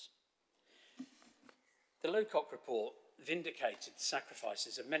choice. The Lowcock report vindicated the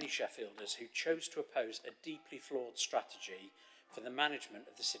sacrifices of many Sheffielders who chose to oppose a deeply flawed strategy for the management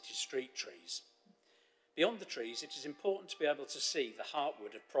of the city's street trees. Beyond the trees, it is important to be able to see the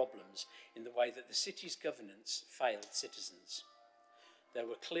heartwood of problems in the way that the city's governance failed citizens. There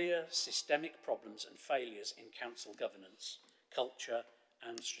were clear systemic problems and failures in council governance, culture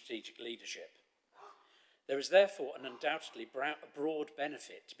and strategic leadership. There is therefore an undoubtedly broad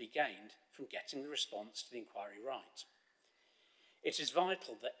benefit to be gained from getting the response to the inquiry right. It is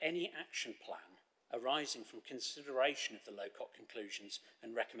vital that any action plan arising from consideration of the Lowcock conclusions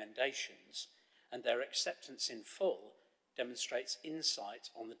and recommendations and their acceptance in full demonstrates insight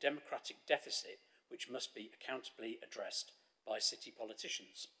on the democratic deficit which must be accountably addressed by city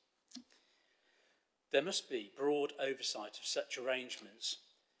politicians. There must be broad oversight of such arrangements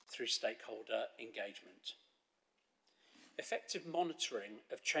through stakeholder engagement. Effective monitoring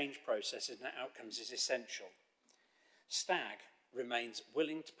of change processes and outcomes is essential. STAG remains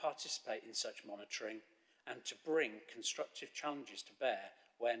willing to participate in such monitoring and to bring constructive challenges to bear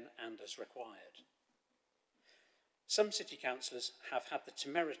when and as required. Some city councillors have had the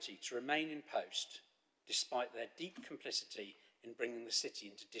temerity to remain in post despite their deep complicity in bringing the city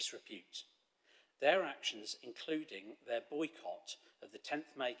into disrepute. Their actions, including their boycott of the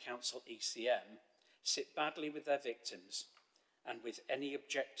 10th May Council ECM, sit badly with their victims and with any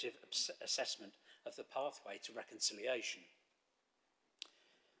objective assessment of the pathway to reconciliation.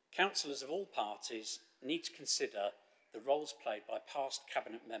 Councillors of all parties need to consider the roles played by past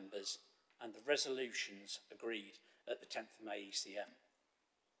Cabinet members and the resolutions agreed at the 10th of May ECM.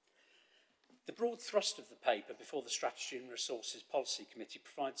 The broad thrust of the paper before the Strategy and Resources Policy Committee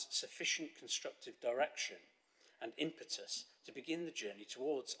provides sufficient constructive direction and impetus to begin the journey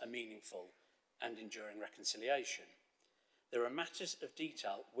towards a meaningful and enduring reconciliation. There are matters of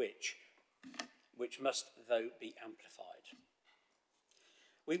detail which must, though, be amplified.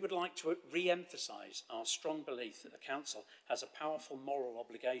 We would like to re-emphasise our strong belief that the Council has a powerful moral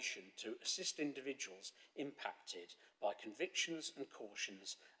obligation to assist individuals impacted by convictions and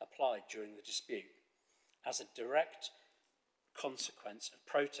cautions applied during the dispute as a direct consequence of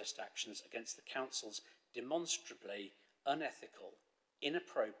protest actions against the Council's demonstrably unethical,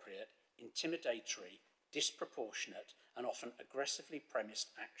 inappropriate, intimidatory, disproportionate and often aggressively premised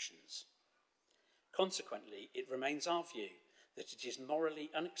actions. Consequently, it remains our view that it is morally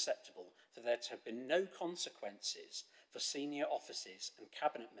unacceptable for there to have been no consequences for senior officers and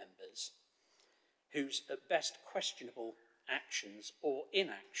Cabinet members whose at best questionable actions or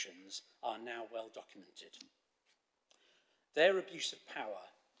inactions are now well documented. Their abuse of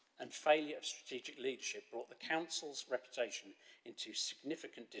power and failure of strategic leadership brought the Council's reputation into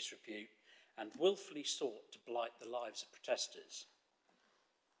significant disrepute and willfully sought to blight the lives of protesters.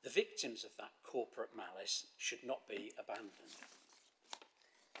 The victims of that corporate malice should not be abandoned.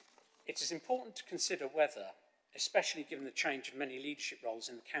 It is important to consider whether, especially given the change of many leadership roles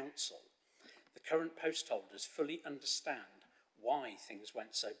in the Council, the current post holders fully understand why things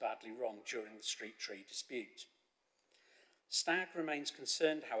went so badly wrong during the street tree dispute. Stagg remains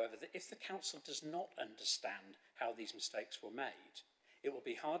concerned, however, that if the Council does not understand how these mistakes were made, it will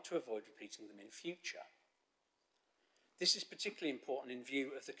be hard to avoid repeating them in future. This is particularly important in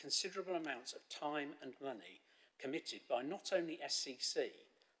view of the considerable amounts of time and money committed by not only SCC,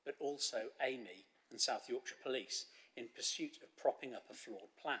 but also AMI and South Yorkshire Police in pursuit of propping up a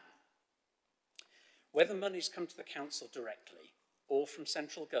flawed plan. Whether monies come to the Council directly or from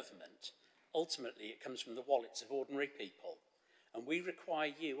central government, ultimately it comes from the wallets of ordinary people, and we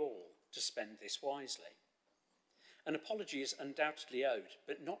require you all to spend this wisely. An apology is undoubtedly owed,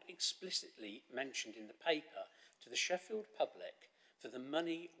 but not explicitly mentioned in the paper, to the Sheffield public for the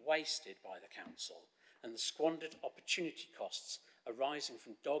money wasted by the Council and the squandered opportunity costs arising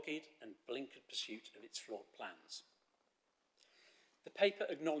from dogged and blinkered pursuit of its flawed plans. The paper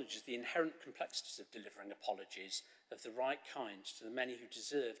acknowledges the inherent complexities of delivering apologies of the right kind to the many who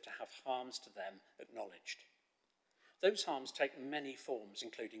deserve to have harms to them acknowledged. Those harms take many forms,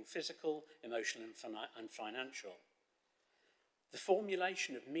 including physical, emotional and financial. The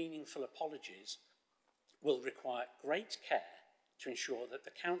formulation of meaningful apologies will require great care to ensure that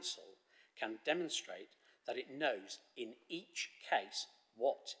the Council can demonstrate that it knows in each case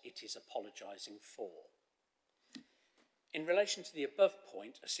what it is apologising for. In relation to the above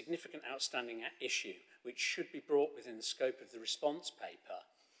point, a significant outstanding issue which should be brought within the scope of the response paper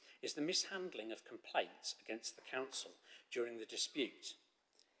is the mishandling of complaints against the Council during the dispute.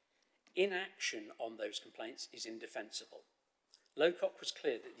 Inaction on those complaints is indefensible. Lowcock was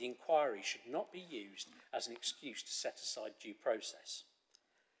clear that the inquiry should not be used as an excuse to set aside due process.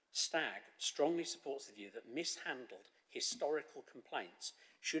 Stagg strongly supports the view that mishandled historical complaints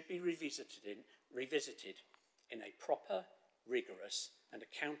should be revisited in a proper, rigorous and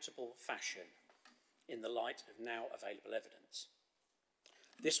accountable fashion in the light of now available evidence.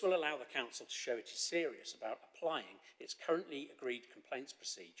 This will allow the Council to show it is serious about applying its currently agreed complaints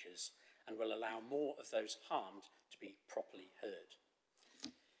procedures and will allow more of those harmed to be properly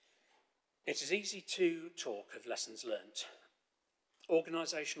heard. It is easy to talk of lessons learnt.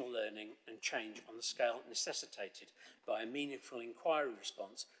 Organisational learning and change on the scale necessitated by a meaningful inquiry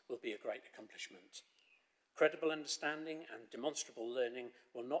response will be a great accomplishment. Credible understanding and demonstrable learning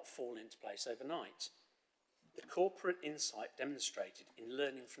will not fall into place overnight. The corporate insight demonstrated in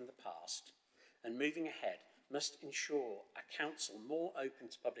learning from the past and moving ahead must ensure a Council more open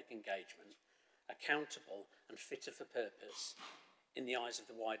to public engagement, accountable and fitter for purpose in the eyes of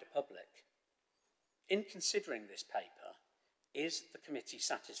the wider public. In considering this paper, is the committee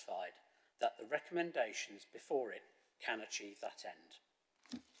satisfied that the recommendations before it can achieve that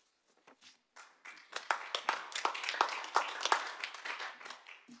end?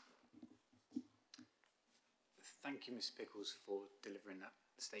 Thank you, Ms Pickles, for delivering that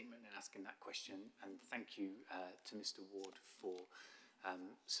statement and asking that question, and thank you to Mr Ward for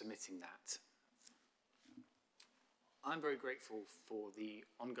submitting that. I'm very grateful for the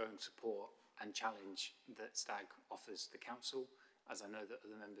ongoing support and challenge that Stagg offers the Council, as I know that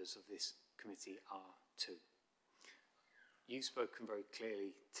other members of this committee are too. You've spoken very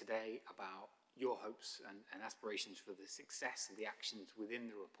clearly today about your hopes and aspirations for the success of the actions within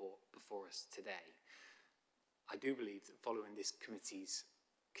the report before us today. I do believe that following this committee's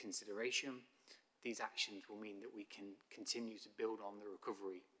consideration, these actions will mean that we can continue to build on the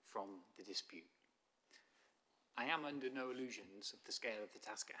recovery from the dispute. I am under no illusions of the scale of the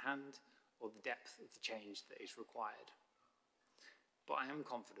task at hand or the depth of the change that is required. But I am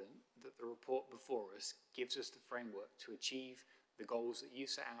confident that the report before us gives us the framework to achieve the goals that you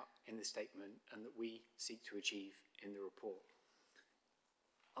set out in the statement and that we seek to achieve in the report.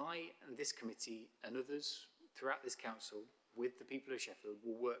 I and this committee and others throughout this council with the people of Sheffield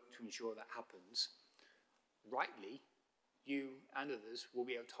will work to ensure that happens. Rightly, you and others will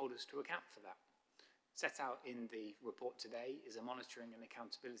be able to hold us to account for that. Set out in the report today is a monitoring and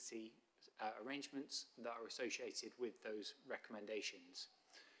accountability arrangements that are associated with those recommendations.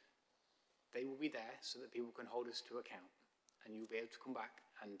 They will be there so that people can hold us to account, and you'll be able to come back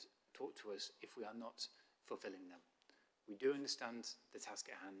and talk to us if we are not fulfilling them. We do understand the task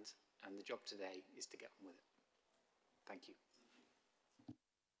at hand, and the job today is to get on with it. Thank you.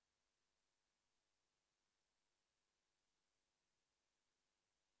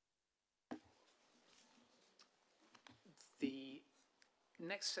 The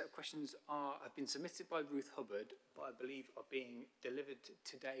next set of questions have been submitted by Ruth Hubbard, but I believe are being delivered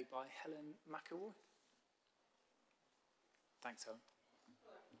today by Helen McElroy. Thanks, Helen.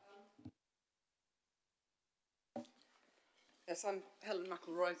 Yes, I'm Helen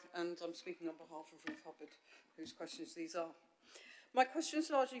McElroy, and I'm speaking on behalf of Ruth Hubbard, whose questions these are. My questions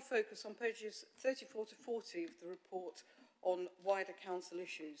largely focus on pages 34 to 40 of the report on wider council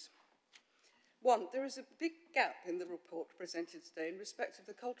issues. One, there is a big gap in the report presented today in respect of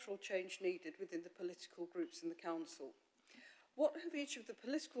the cultural change needed within the political groups in the council. What have each of the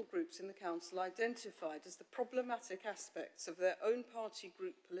political groups in the council identified as the problematic aspects of their own party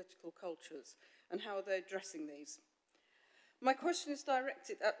group political cultures, and how are they addressing these? My question is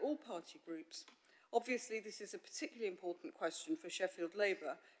directed at all party groups. Obviously, this is a particularly important question for Sheffield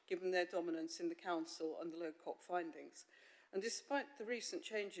Labour, given their dominance in the council and the Lowcock findings. And despite the recent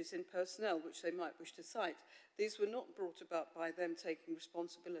changes in personnel which they might wish to cite, these were not brought about by them taking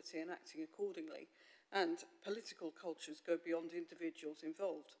responsibility and acting accordingly, and political cultures go beyond individuals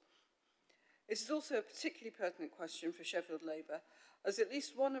involved. It is also a particularly pertinent question for Sheffield Labour, as at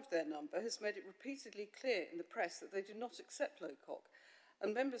least one of their number has made it repeatedly clear in the press that they do not accept Lowcock,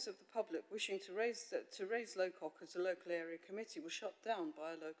 and members of the public wishing to raise Lowcock as a local area committee were shut down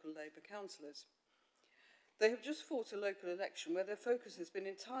by local Labour councillors. They have just fought a local election where their focus has been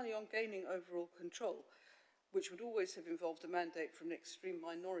entirely on gaining overall control, which would always have involved a mandate from an extreme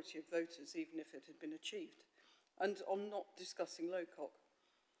minority of voters, even if it had been achieved, and on not discussing Lowcock.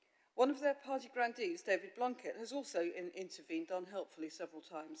 One of their party grandees, David Blunkett, has also intervened unhelpfully several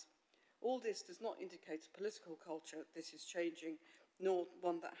times. All this does not indicate a political culture that is changing, nor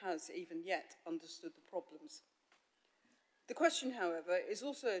one that has even yet understood the problems. The question, however, is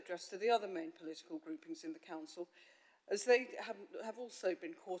also addressed to the other main political groupings in the council, as they have also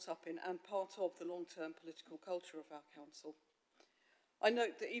been caught up in and part of the long-term political culture of our council. I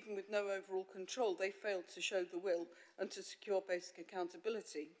note that even with no overall control, they failed to show the will and to secure basic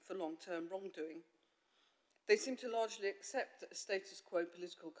accountability for long-term wrongdoing. They seem to largely accept a status quo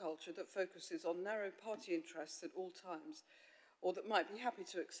political culture that focuses on narrow party interests at all times, or that might be happy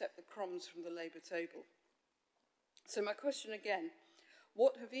to accept the crumbs from the Labour table. So my question again,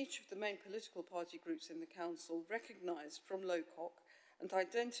 what have each of the main political party groups in the council recognised from Lowcock and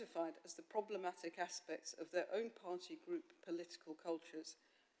identified as the problematic aspects of their own party group political cultures,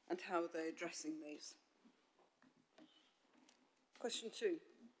 and how are they addressing these? Question 2.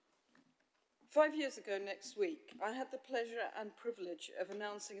 5 years ago next week, I had the pleasure and privilege of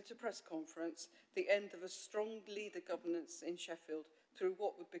announcing at a press conference the end of a strong leader governance in Sheffield through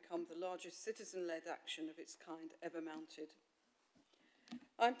what would become the largest citizen-led action of its kind ever mounted.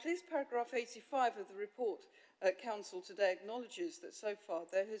 I'm pleased paragraph 85 of the report at Council today acknowledges that so far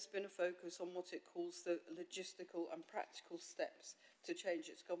there has been a focus on what it calls the logistical and practical steps to change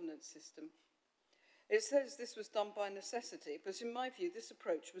its governance system. It says this was done by necessity, but in my view this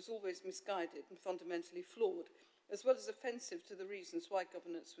approach was always misguided and fundamentally flawed, as well as offensive to the reasons why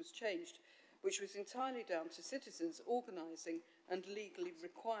governance was changed, which was entirely down to citizens organising and legally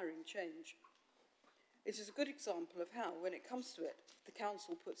requiring change. It is a good example of how, when it comes to it, the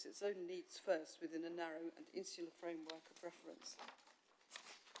Council puts its own needs first within a narrow and insular framework of reference.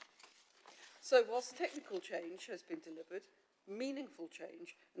 So, whilst technical change has been delivered, meaningful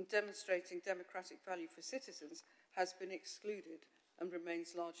change and demonstrating democratic value for citizens has been excluded and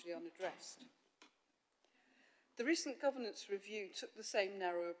remains largely unaddressed. The recent governance review took the same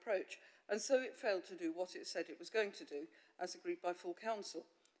narrow approach, and so it failed to do what it said it was going to do, as agreed by full council.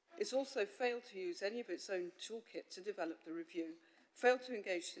 It's also failed to use any of its own toolkit to develop the review, failed to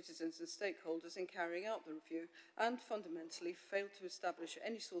engage citizens and stakeholders in carrying out the review, and fundamentally failed to establish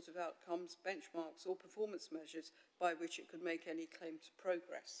any sort of outcomes, benchmarks or performance measures by which it could make any claim to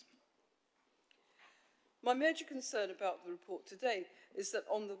progress. My major concern about the report today is that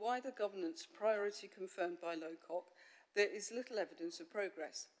on the wider governance priority confirmed by Lowcock, there is little evidence of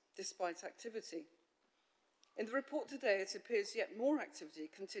progress, despite activity. In the report today, it appears yet more activity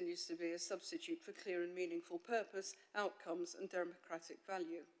continues to be a substitute for clear and meaningful purpose, outcomes and democratic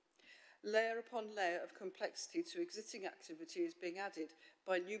value. Layer upon layer of complexity to existing activity is being added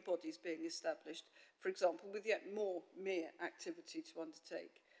by new bodies being established, for example, with yet more mere activity to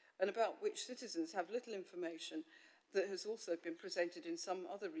undertake, and about which citizens have little information that has also been presented in some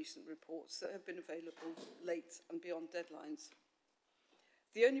other recent reports that have been available late and beyond deadlines.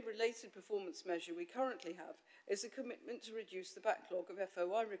 The only related performance measure we currently have is a commitment to reduce the backlog of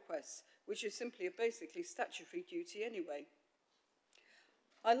FOI requests, which is simply a basically statutory duty anyway.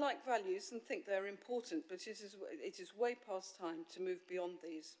 I like values and think they're important, but it is way past time to move beyond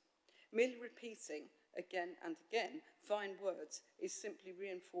these. Merely repeating, again and again, fine words is simply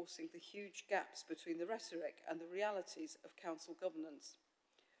reinforcing the huge gaps between the rhetoric and the realities of council governance.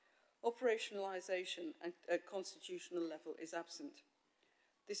 Operationalisation at constitutional level is absent.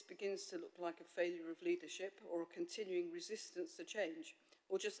 This begins to look like a failure of leadership or a continuing resistance to change,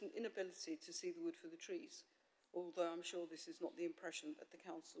 or just an inability to see the wood for the trees, although I'm sure this is not the impression that the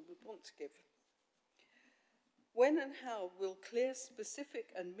council would want to give. When and how will clear,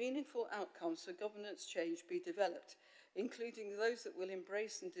 specific and meaningful outcomes for governance change be developed, including those that will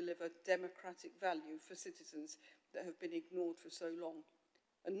embrace and deliver democratic value for citizens that have been ignored for so long,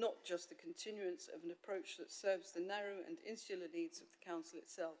 and not just the continuance of an approach that serves the narrow and insular needs of the council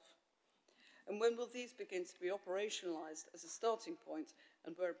itself? And when will these begin to be operationalised as a starting point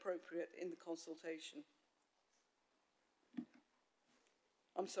and, where appropriate, in the consultation?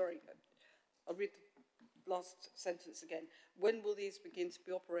 I'm sorry, I'll read the last sentence again. When will these begin to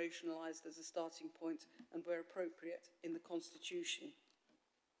be operationalised as a starting point and, where appropriate, in the constitution?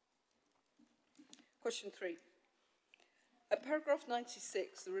 Question 3. At paragraph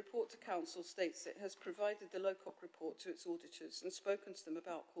 96, the report to council states it has provided the Lowcock report to its auditors and spoken to them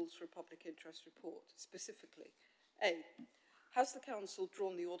about calls for a public interest report. Specifically, A, has the council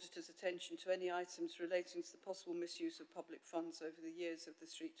drawn the auditor's attention to any items relating to the possible misuse of public funds over the years of the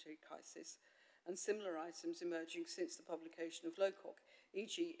street trade crisis and similar items emerging since the publication of Lowcock,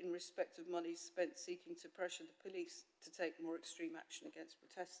 e.g. in respect of money spent seeking to pressure the police to take more extreme action against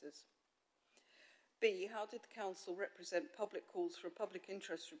protesters? B, how did the council represent public calls for a public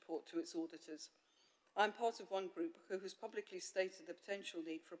interest report to its auditors? I'm part of one group who has publicly stated the potential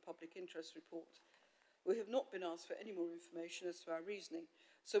need for a public interest report. We have not been asked for any more information as to our reasoning,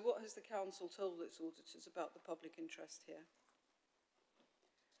 so what has the council told its auditors about the public interest here?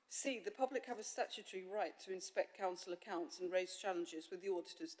 C, the public have a statutory right to inspect council accounts and raise challenges with the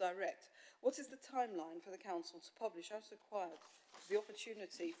auditors direct. What is the timeline for the council to publish, as required, the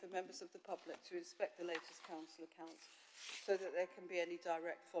opportunity for members of the public to inspect the latest council accounts so that there can be any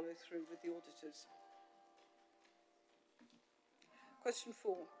direct follow-through with the auditors? Question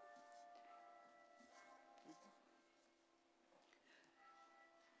 4.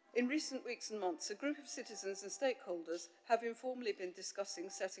 In recent weeks and months, a group of citizens and stakeholders have informally been discussing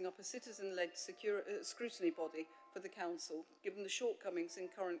setting up a citizen-led scrutiny body for the council, given the shortcomings in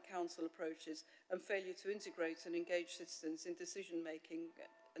current council approaches and failure to integrate and engage citizens in decision-making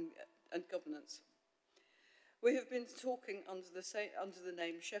and governance. We have been talking under the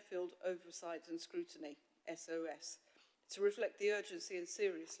name Sheffield Oversight and Scrutiny, SOS, to reflect the urgency and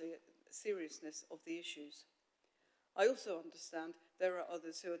seriousness of the issues. I also understand there are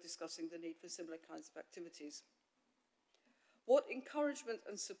others who are discussing the need for similar kinds of activities. What encouragement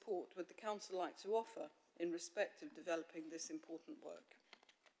and support would the council like to offer in respect of developing this important work?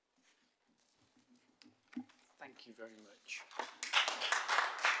 Thank you very much.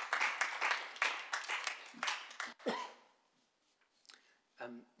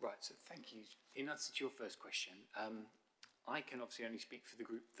 Right, so thank you. In answer to your first question, I can obviously only speak for the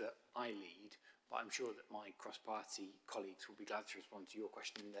group that I lead, but I'm sure that my cross-party colleagues will be glad to respond to your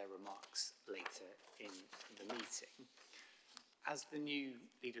question in their remarks later in the meeting. As the new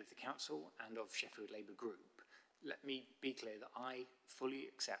leader of the council and of Sheffield Labour Group, let me be clear that I fully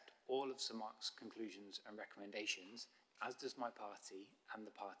accept all of Sir Mark's conclusions and recommendations, as does my party and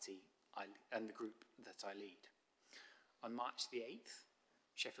the group that I lead. On March the 8th,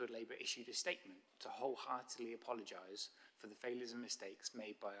 Sheffield Labour issued a statement to wholeheartedly apologise for the failures and mistakes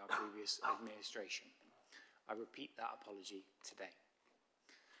made by our previous administration. I repeat that apology today.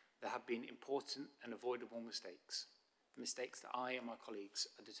 There have been important and avoidable mistakes, mistakes that I and my colleagues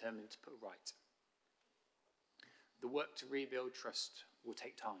are determined to put right. The work to rebuild trust will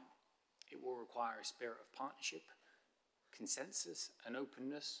take time. It will require a spirit of partnership, consensus and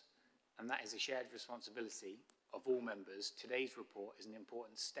openness, and that is a shared responsibility of all members. Today's report is an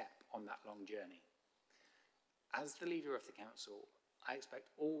important step on that long journey. As the leader of the council, I expect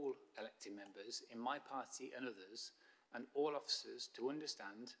all elected members in my party and others, and all officers, to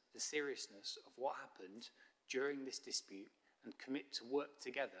understand the seriousness of what happened during this dispute and commit to work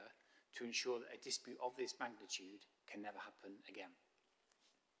together to ensure that a dispute of this magnitude can never happen again.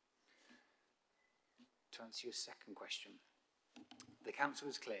 To answer your second question, the Council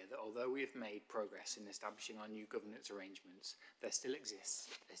is clear that although we have made progress in establishing our new governance arrangements, there still exists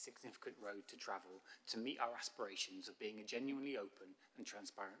a significant road to travel to meet our aspirations of being a genuinely open and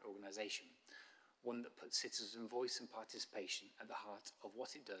transparent organisation, one that puts citizen voice and participation at the heart of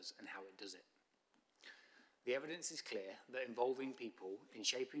what it does and how it does it. The evidence is clear that involving people in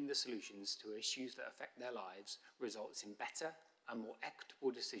shaping the solutions to issues that affect their lives results in better and more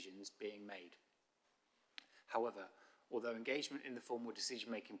equitable decisions being made. However, although engagement in the formal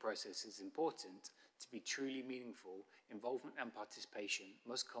decision-making process is important, to be truly meaningful, involvement and participation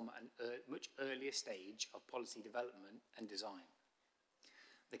must come at a much earlier stage of policy development and design.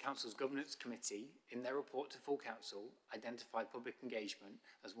 The Council's Governance Committee, in their report to full Council, identified public engagement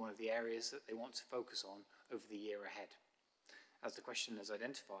as one of the areas that they want to focus on over the year ahead. As the question has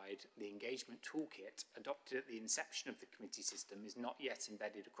identified, the engagement toolkit adopted at the inception of the committee system is not yet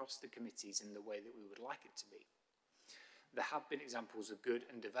embedded across the committees in the way that we would like it to be. There have been examples of good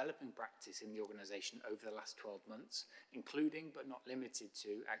and developing practice in the organisation over the last 12 months, including but not limited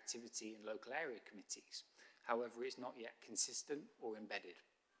to activity in local area committees. However, it's not yet consistent or embedded.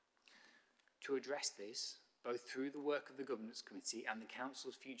 To address this, both through the work of the Governance Committee and the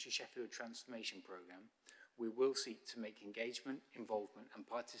Council's future Sheffield Transformation Programme, we will seek to make engagement, involvement and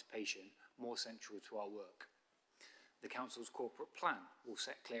participation more central to our work. The Council's corporate plan will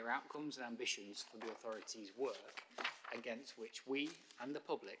set clear outcomes and ambitions for the authority's work, against which we and the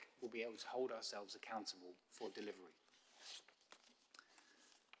public will be able to hold ourselves accountable for delivery.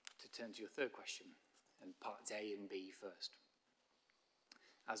 To turn to your third question, and parts A and B first.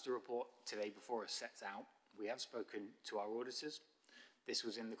 As the report today before us sets out, we have spoken to our auditors. This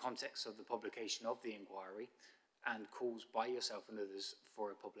was in the context of the publication of the inquiry and calls by yourself and others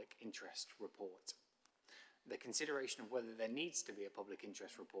for a public interest report. The consideration of whether there needs to be a public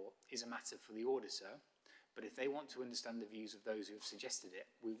interest report is a matter for the auditor, but if they want to understand the views of those who have suggested it,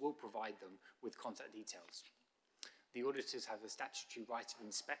 we will provide them with contact details. The auditors have a statutory right of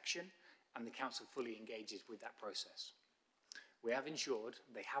inspection, and the Council fully engages with that process. We have ensured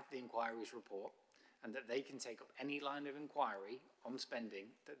they have the inquiry's report and that they can take up any line of inquiry on spending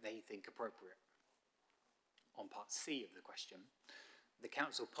that they think appropriate. On part C of the question, the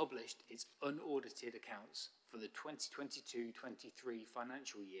Council published its unaudited accounts for the 2022-23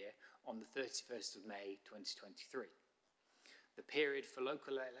 financial year on the 31st of May 2023. The period for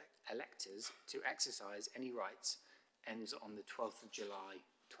local electors to exercise any rights ends on the 12th of July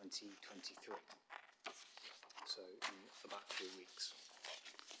 2023. So in about 3 weeks.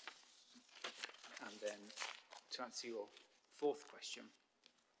 And then to answer your fourth question,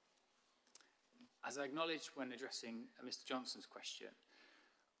 as I acknowledged when addressing Mr. Johnson's question,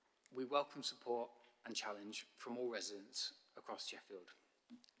 we welcome support and challenge from all residents across Sheffield.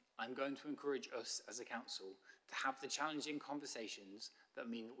 I'm going to encourage us as a council to have the challenging conversations that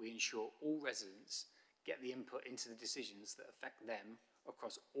mean that we ensure all residents get the input into the decisions that affect them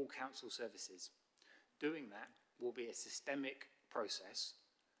across all council services. Doing that will be a systemic process.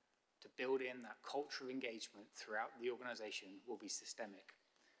 To build in that culture of engagement throughout the organisation will be systemic.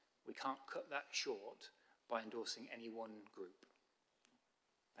 We can't cut that short by endorsing any one group.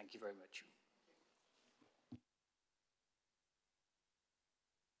 Thank you very much.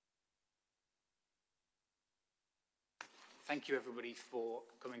 Thank you everybody for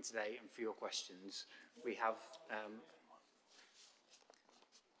coming today and for your questions. We have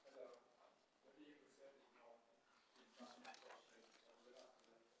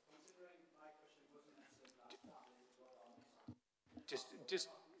just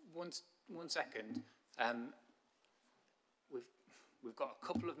one second. We've got a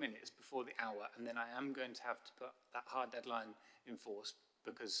couple of minutes before the hour, and then I am going to have to put that hard deadline in force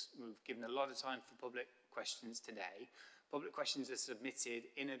because we've given a lot of time for public questions today. Public questions are submitted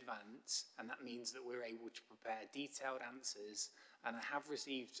in advance, and that means that we're able to prepare detailed answers and I have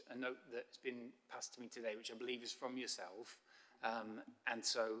received a note that's been passed to me today, which I believe is from yourself. And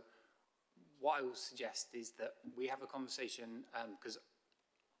so what I will suggest is that we have a conversation, because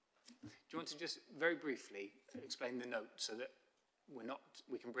do you want to just very briefly explain the note so that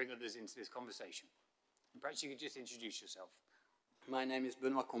we can bring others into this conversation? Perhaps you could just introduce yourself. My name is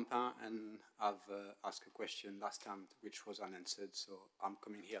Benoit Compin, and I've asked a question last time which was unanswered, so I'm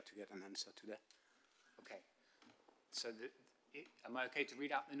coming here to get an answer today. Okay. So am I okay to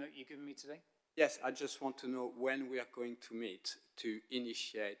read out the note you've given me today? Yes, I just want to know when we are going to meet to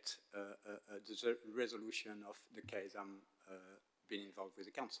initiate the resolution of the case I'm being involved with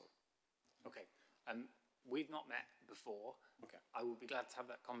the council. Okay. We've not met before. Okay. I will be glad to have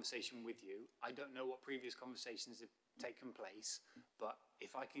that conversation with you. I don't know what previous conversations have taken place, but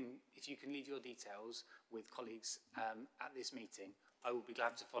if you can leave your details with colleagues at this meeting, I will be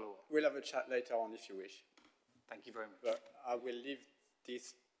glad to follow up. We'll have a chat later on if you wish. Thank you very much. But I will leave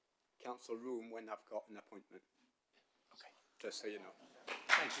this council room when I've got an appointment. Okay. Just so you know.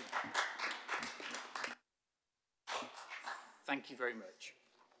 Thank you. Thank you very much.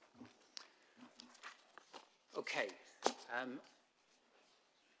 Okay.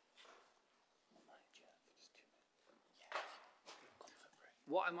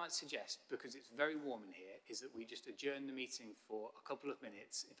 What I might suggest, because it's very warm in here, is that we just adjourn the meeting for a couple of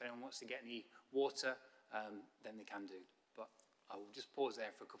minutes. If anyone wants to get any water, then they can do. But I will just pause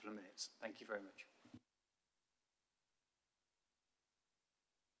there for a couple of minutes. Thank you very much.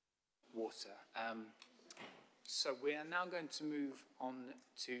 Water. So we are now going to move on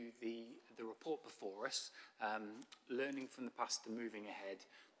to the report before us, learning from the past and moving ahead,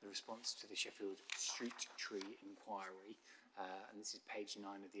 the response to the Sheffield Street Tree Inquiry. And this is page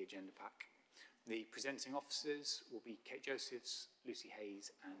 9 of the agenda pack. The presenting officers will be Kate Josephs, Lucy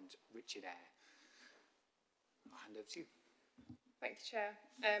Hayes and Richard Eyre. I'll hand over to you. Thank you, Chair.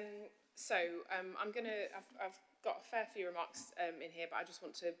 I've got a fair few remarks in here, but I just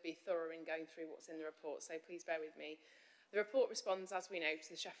want to be thorough in going through what's in the report, so please bear with me. The report responds, as we know, to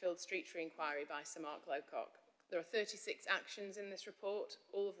the Sheffield Street Tree Inquiry by Sir Mark Lowcock. There are 36 actions in this report,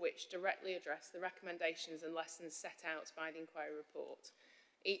 all of which directly address the recommendations and lessons set out by the inquiry report.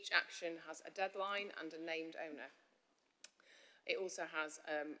 Each action has a deadline and a named owner. It also has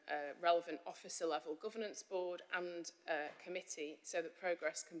a relevant officer-level governance board and committee so that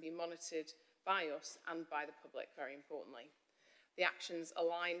progress can be monitored by us and by the public, very importantly. The actions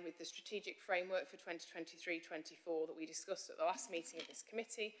align with the strategic framework for 2023-24 that we discussed at the last meeting of this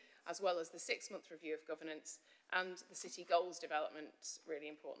committee, as well as the 6-month review of governance and the city goals development, really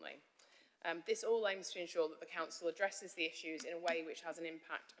importantly. This all aims to ensure that the council addresses the issues in a way which has an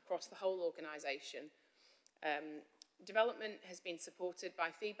impact across the whole organisation. Development has been supported by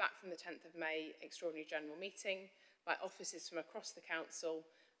feedback from the 10th of May Extraordinary General Meeting, by officers from across the council,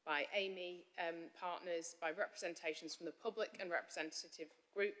 by Amy partners, by representations from the public and representative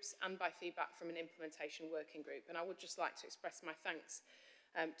groups, and by feedback from an implementation working group. And I would just like to express my thanks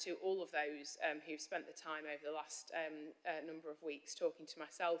to all of those who've spent the time over the last number of weeks talking to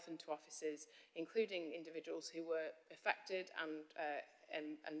myself and to officers, including individuals who were affected and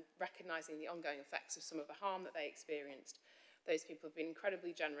recognising the ongoing effects of some of the harm that they experienced. Those people have been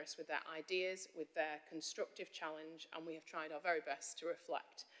incredibly generous with their ideas, with their constructive challenge, and we have tried our very best to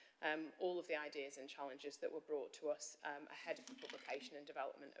reflect all of the ideas and challenges that were brought to us ahead of the publication and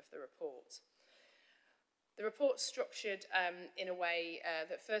development of the report. The report's structured in a way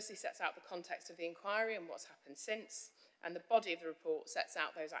that firstly sets out the context of the inquiry and what's happened since, and the body of the report sets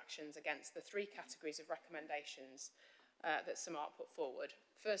out those actions against the 3 categories of recommendations that Sir Mark put forward.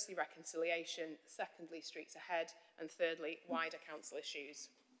 Firstly, reconciliation, secondly, streets ahead, and thirdly, wider council issues.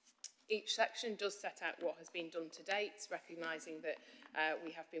 Each section does set out what has been done to date, recognising that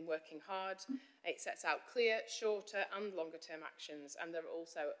we have been working hard. It sets out clear, shorter and longer term actions, and there are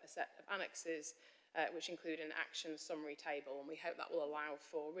also a set of annexes which include an action summary table, and we hope that will allow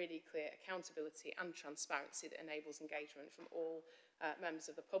for really clear accountability and transparency that enables engagement from all members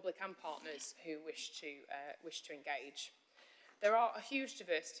of the public and partners who wish to engage. There are a huge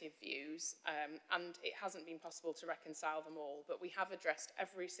diversity of views, and it hasn't been possible to reconcile them all, but we have addressed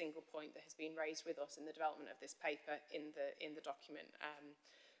every single point that has been raised with us in the development of this paper in the document.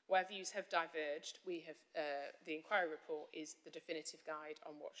 Where views have diverged, the inquiry report is the definitive guide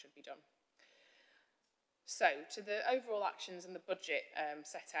on what should be done. So, to the overall actions and the budget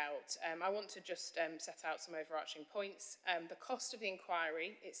set out, I want to just set out some overarching points. The cost of the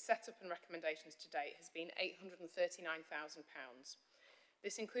inquiry, its setup and recommendations to date, has been £839,000.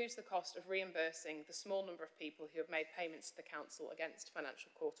 This includes the cost of reimbursing the small number of people who have made payments to the council against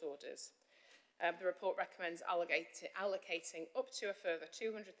financial court orders. The report recommends allocating up to a further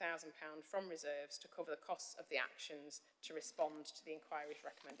 £200,000 from reserves to cover the costs of the actions to respond to the inquiry's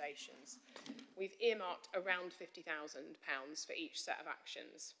recommendations. We've earmarked around £50,000 for each set of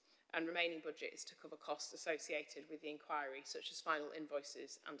actions, and remaining budget is to cover costs associated with the inquiry, such as final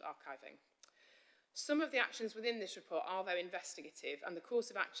invoices and archiving. Some of the actions within this report are, though, investigative, and the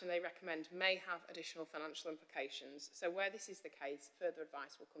course of action they recommend may have additional financial implications. So where this is the case, further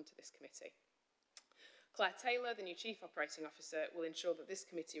advice will come to this committee. Claire Taylor, the new Chief Operating Officer, will ensure that this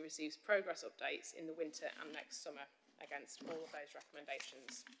committee receives progress updates in the winter and next summer against all of those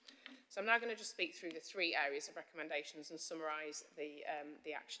recommendations. So I'm now going to just speak through the 3 areas of recommendations and summarise the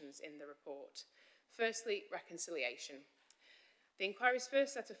actions in the report. Firstly, reconciliation. The inquiry's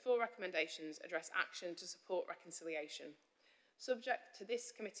first set of 4 recommendations address action to support reconciliation. Subject to this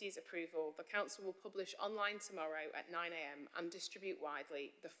committee's approval, the Council will publish online tomorrow at 9 AM and distribute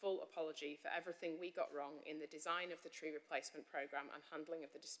widely the full apology for everything we got wrong in the design of the tree replacement programme and handling of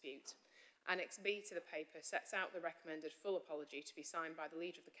the dispute. Annex B to the paper sets out the recommended full apology to be signed by the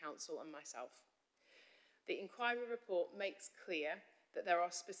Leader of the Council and myself. The inquiry report makes clear that there are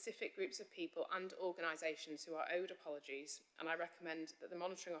specific groups of people and organisations who are owed apologies, and I recommend that the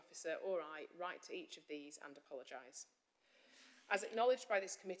Monitoring Officer or I write to each of these and apologise. As acknowledged by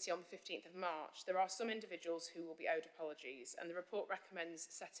this committee on the 15th of March, there are some individuals who will be owed apologies, and the report recommends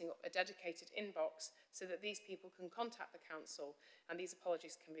setting up a dedicated inbox so that these people can contact the Council and these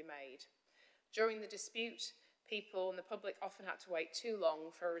apologies can be made. During the dispute, people and the public often had to wait too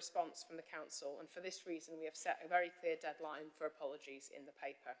long for a response from the Council, and for this reason we have set a very clear deadline for apologies in the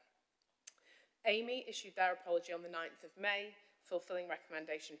paper. Amy issued their apology on the 9th of May, fulfilling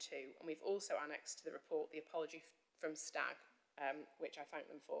recommendation 2, and we've also annexed to the report the apology from Stag, which I thank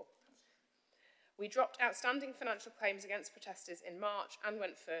them for. We dropped outstanding financial claims against protesters in March and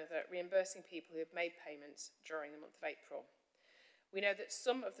went further, reimbursing people who had made payments during the month of April. We know that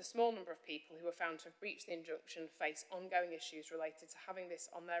some of the small number of people who were found to have breached the injunction face ongoing issues related to having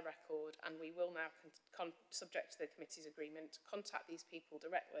this on their record, and we will now, subject to the committee's agreement, contact these people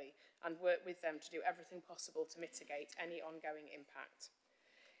directly and work with them to do everything possible to mitigate any ongoing impact.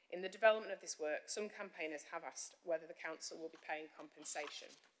 In the development of this work, some campaigners have asked whether the Council will be paying compensation.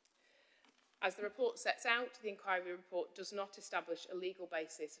 As the report sets out, the inquiry report does not establish a legal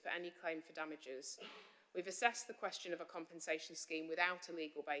basis for any claim for damages. We've assessed the question of a compensation scheme without a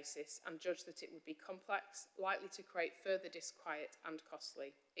legal basis and judged that it would be complex, likely to create further disquiet and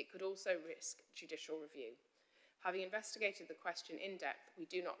costly. It could also risk judicial review. Having investigated the question in depth, we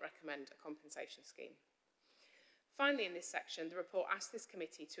do not recommend a compensation scheme. Finally, in this section, the report asks this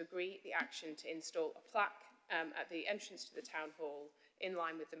committee to agree the action to install a plaque at the entrance to the Town Hall, in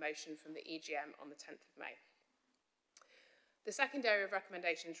line with the motion from the EGM on the 10th of May. The second area of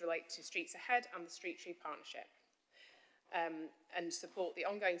recommendations relate to Streets Ahead and the Street Tree Partnership, and support the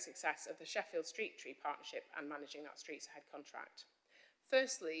ongoing success of the Sheffield Street Tree Partnership and managing that Streets Ahead contract.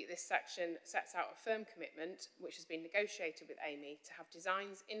 Firstly, this section sets out a firm commitment, which has been negotiated with Amy, to have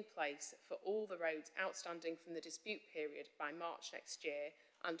designs in place for all the roads outstanding from the dispute period by March next year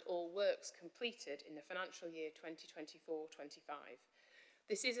and all works completed in the financial year 2024-25.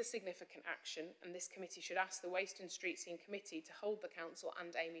 This is a significant action, and this committee should ask the Waste and Street Scene Committee to hold the Council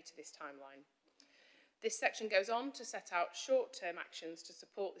and Amy to this timeline. This section goes on to set out short-term actions to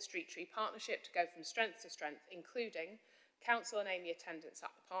support the Street Tree Partnership to go from strength to strength, including Council and Amy attendance at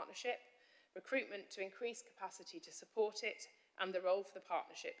the partnership, recruitment to increase capacity to support it, and the role for the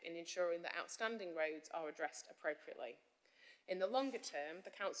partnership in ensuring that outstanding roads are addressed appropriately. In the longer term, the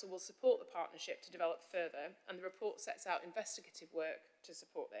Council will support the partnership to develop further, and the report sets out investigative work to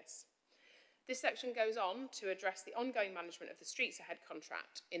support this. This section goes on to address the ongoing management of the Streets Ahead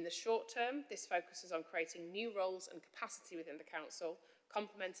contract. In the short term, this focuses on creating new roles and capacity within the Council,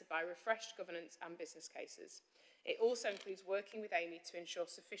 complemented by refreshed governance and business cases. It also includes working with Amy to ensure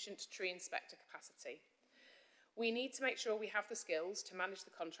sufficient tree inspector capacity. We need to make sure we have the skills to manage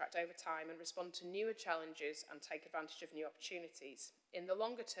the contract over time and respond to newer challenges and take advantage of new opportunities. In the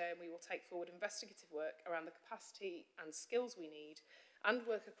longer term, we will take forward investigative work around the capacity and skills we need and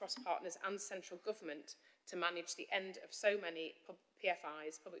work across partners and central government to manage the end of so many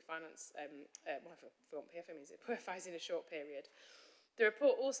PFIs, public finance, PFIs in a short period. The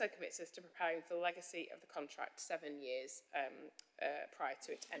report also commits us to preparing for the legacy of the contract 7 years prior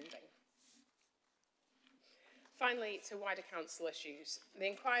to its ending. Finally, to wider council issues. The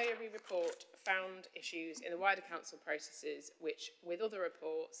inquiry report found issues in the wider council processes which, with other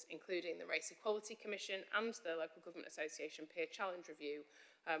reports, including the Race Equality Commission and the Local Government Association Peer Challenge Review,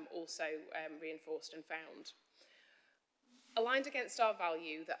 also reinforced and found. Aligned against our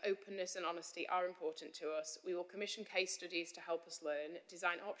value that openness and honesty are important to us, we will commission case studies to help us learn,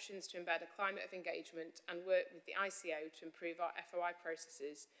 design options to embed a climate of engagement, and work with the ICO to improve our FOI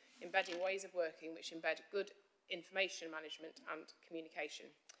processes, embedding ways of working which embed good information management and communication.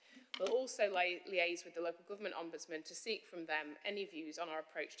 We'll also liaise with the local government ombudsman to seek from them any views on our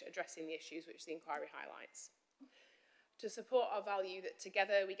approach to addressing the issues which the inquiry highlights. To support our value that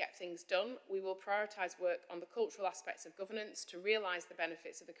together we get things done, we will prioritise work on the cultural aspects of governance to realise the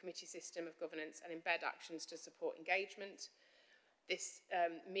benefits of the committee system of governance and embed actions to support engagement. This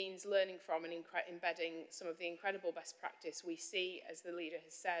means learning from and embedding some of the incredible best practice we see, as the leader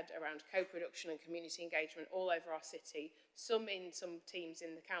has said, around co-production and community engagement all over our city, some in some teams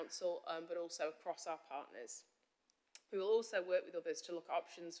in the council, but also across our partners. We will also work with others to look at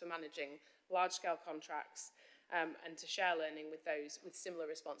options for managing large-scale contracts and to share learning with those with similar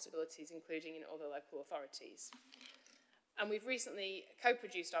responsibilities, including in other local authorities. And we've recently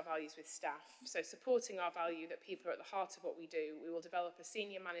co-produced our values with staff, so supporting our value that people are at the heart of what we do, we will develop a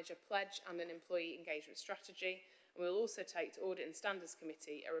senior manager pledge and an employee engagement strategy, and we will also take to Audit and Standards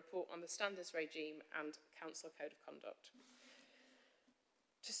Committee a report on the standards regime and Councillor Code of Conduct.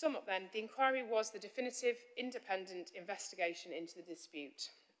 To sum up then, the inquiry was the definitive independent investigation into the dispute.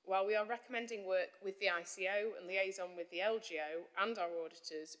 While we are recommending work with the ICO and liaison with the LGO and our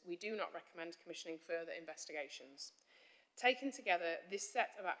auditors, we do not recommend commissioning further investigations. Taken together, this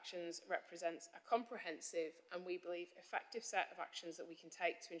set of actions represents a comprehensive and, we believe, effective set of actions that we can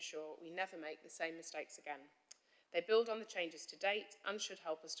take to ensure we never make the same mistakes again. They build on the changes to date and should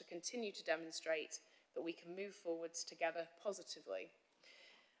help us to continue to demonstrate that we can move forwards together positively.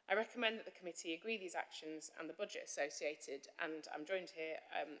 I recommend that the committee agree these actions and the budget associated, and I'm joined here,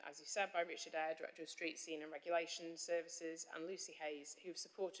 as you said, by Richard Eyre, Director of Street Scene and Regulation Services, and Lucy Hayes, who've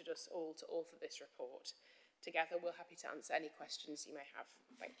supported us all to author this report. Together, we're happy to answer any questions you may have.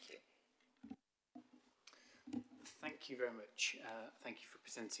 Thank you. Thank you very much. Thank you for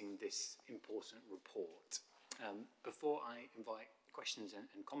presenting this important report. Before I invite questions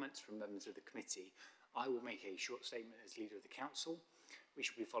and comments from members of the committee, I will make a short statement as Leader of the Council,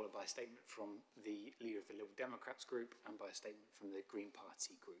 which will be followed by a statement from the Leader of the Liberal Democrats group and by a statement from the Green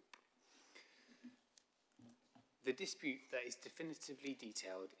Party group. The dispute that is definitively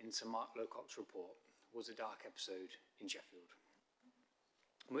detailed in Sir Mark Lowcock's report was a dark episode in Sheffield.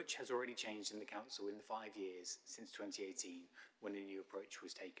 Much has already changed in the council in the 5 years since 2018 when a new approach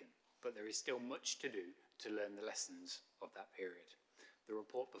was taken, but there is still much to do to learn the lessons of that period. The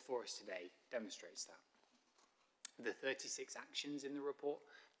report before us today demonstrates that. The 36 actions in the report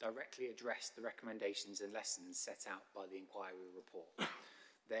directly address the recommendations and lessons set out by the inquiry report.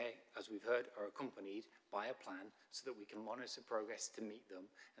 They, as we've heard, are accompanied by a plan so that we can monitor progress to meet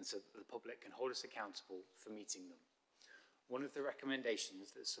them and so that the public can hold us accountable for meeting them. One of the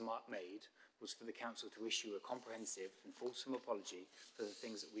recommendations that Sir Mark made was for the council to issue a comprehensive and fulsome apology for the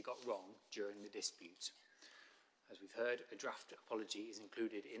things that we got wrong during the dispute. As we've heard, a draft apology is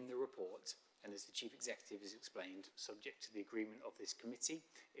included in the report, and as the Chief Executive has explained, subject to the agreement of this committee,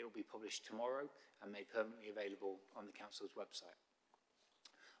 it will be published tomorrow and made permanently available on the Council's website.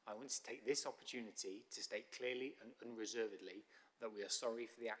 I want to take this opportunity to state clearly and unreservedly that we are sorry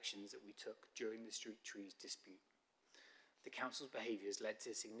for the actions that we took during the street trees dispute. The Council's behaviours led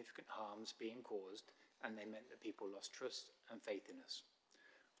to significant harms being caused, and they meant that people lost trust and faith in us.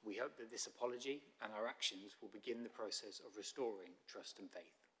 We hope that this apology and our actions will begin the process of restoring trust and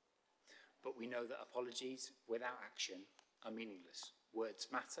faith. But we know that apologies without action are meaningless. Words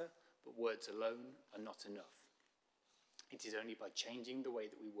matter, but words alone are not enough. It is only by changing the way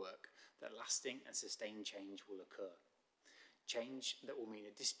that we work that lasting and sustained change will occur. Change that will mean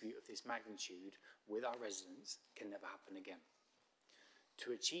a dispute of this magnitude with our residents can never happen again.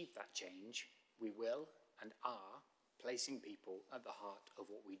 To achieve that change, we will and are placing people at the heart of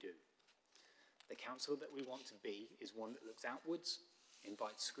what we do. The council that we want to be is one that looks outwards,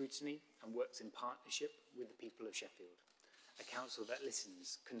 invites scrutiny and works in partnership with the people of Sheffield. A council that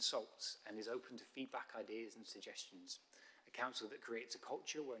listens, consults and is open to feedback, ideas and suggestions. A council that creates a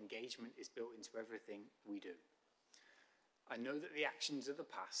culture where engagement is built into everything we do. I know that the actions of the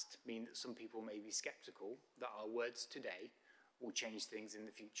past mean that some people may be sceptical that our words today will change things in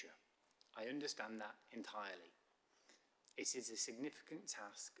the future. I understand that entirely. It is a significant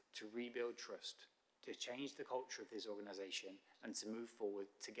task to rebuild trust, to change the culture of this organisation and to move forward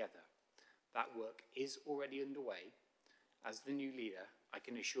together. That work is already underway. As the new leader, I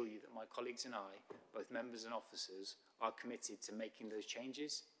can assure you that my colleagues and I, both members and officers, are committed to making those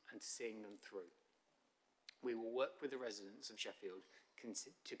changes and to seeing them through. We will work with the residents of Sheffield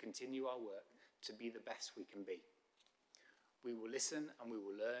to continue our work to be the best we can be. We will listen and we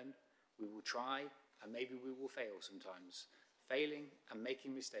will learn, we will try, and maybe we will fail sometimes. Failing and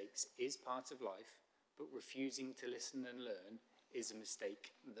making mistakes is part of life, but refusing to listen and learn is a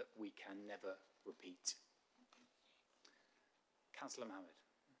mistake that we can never repeat. Councillor Mohammed.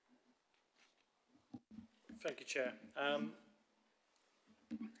 Thank you, Chair.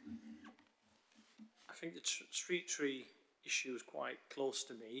 I think the street tree issue is quite close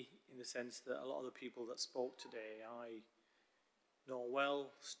to me in the sense that a lot of the people that spoke today I know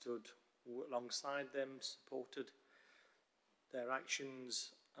well, stood alongside them, supported their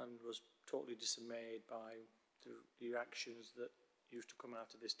actions and was totally dismayed by the reactions that used to come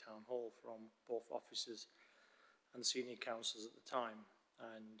out of this town hall from both officers and senior councillors at the time.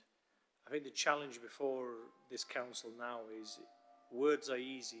 And I think the challenge before this council now is words are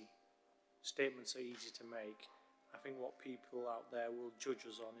easy, statements are easy to make. I think what people out there will judge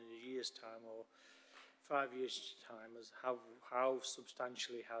us on in a year's time or 5 years' time is how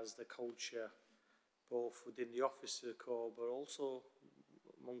substantially has the culture, both within the officer corps but also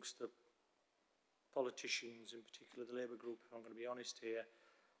amongst the politicians, in particular the Labour group, if I'm going to be honest here,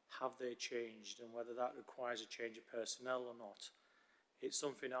 have they changed, and whether that requires a change of personnel or not. It's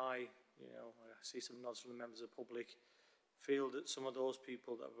something I see some nods from the members of the public, feel that some of those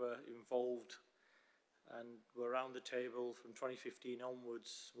people that were involved and were around the table from 2015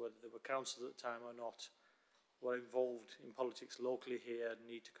 onwards, whether they were councillors at the time or not, were involved in politics locally here and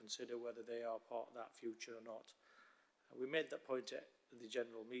need to consider whether they are part of that future or not. We made that point at the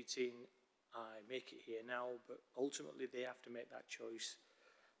general meeting. I make it here now, but ultimately they have to make that choice.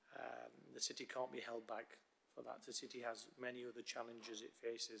 The city can't be held back for that. The city has many other challenges it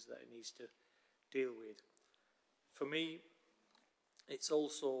faces that it needs to deal with. For me, it's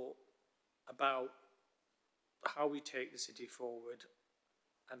also about how we take the city forward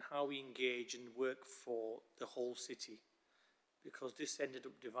and how we engage and work for the whole city, because this ended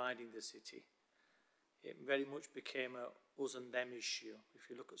up dividing the city. It very much became a us and them issue. If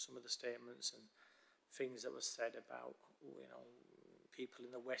you look at some of the statements and things that were said about, people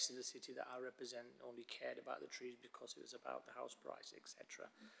in the west of the city that I represent only cared about the trees because it was about the house price, etc.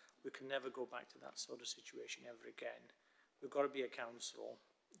 We can never go back to that sort of situation ever again. We've got to be a council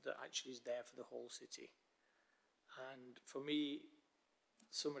that actually is there for the whole city. And for me,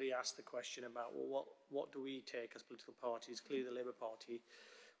 somebody asked the question about, well, what do we take as political parties? Clearly the Labour Party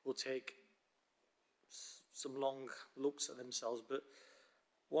will take some long looks at themselves, but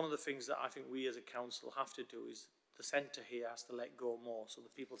one of the things that I think we as a council have to do is the centre here has to let go more. So the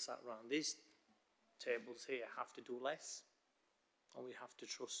people sat around these tables here have to do less, and we have to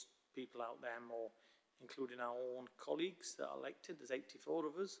trust people out there more, including our own colleagues that are elected. There's 84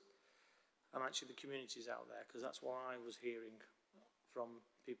 of us, and actually the communities out there, because that's what I was hearing from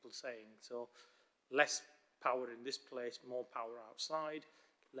people saying. So less power in this place, more power outside.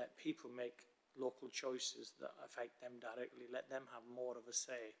 Let people make local choices that affect them directly. Let them have more of a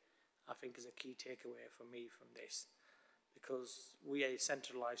say, I think, is a key takeaway for me from this, because we are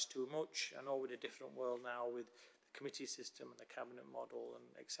centralised too much. I know we're in a different world now with the committee system and the cabinet model and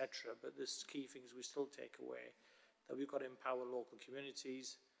etc. But there's key things we still take away, that we've got to empower local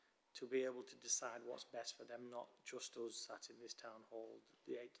communities to be able to decide what's best for them, not just us sat in this town hall,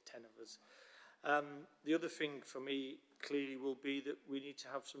 the 8 to 10 of us. The other thing for me clearly will be that we need to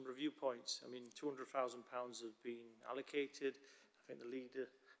have some review points. I mean, £200,000 has been allocated. I think the leader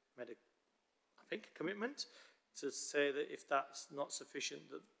made a commitment to say that if that's not sufficient,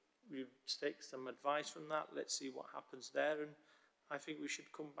 that we take some advice from that. Let's see what happens there. And I think we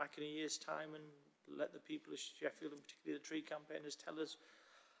should come back in a year's time and let the people of Sheffield, and particularly the tree campaigners, tell us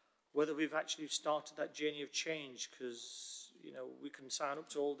whether we've actually started that journey of change, because we can sign up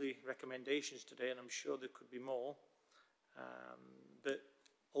to all the recommendations today, and I'm sure there could be more, but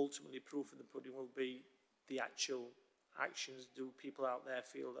ultimately proof of the pudding will be the actual actions. Do people out there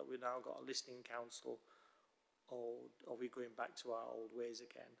feel that we've now got a listening council, or are we going back to our old ways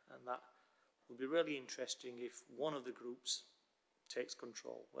again? And that will be really interesting if one of the groups takes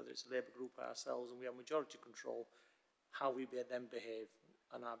control, whether it's a Labour group or ourselves, and we have majority control, how we then behave.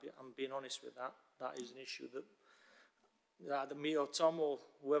 And I'm being honest with that. That is an issue that either me or Tom or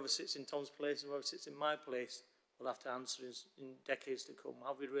whoever sits in Tom's place and whoever sits in my place will have to answer in decades to come.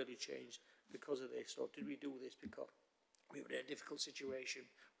 Have we really changed because of this, or did we do this because we were in a difficult situation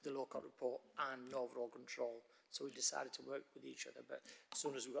with the local report and overall control? So we decided to work with each other. But as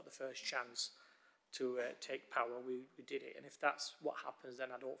soon as we got the first chance to take power, we did it. And if that's what happens, then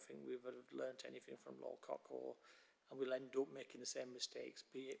I don't think we would have learnt anything from Lawcock, and we'll end up making the same mistakes,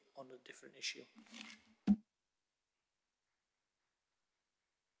 be it on a different issue.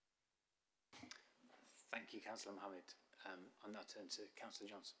 Thank you, Councillor Mohammed. I'll now turn to Councillor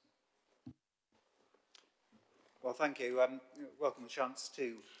Johnson. Well, thank you. Welcome the chance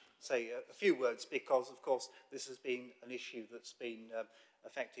to say a few words, because, of course, this has been an issue that's been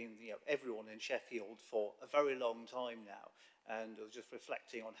affecting everyone in Sheffield for a very long time now. And I was just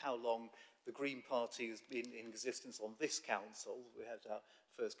reflecting on how long the Green Party has been in existence on this council. We had our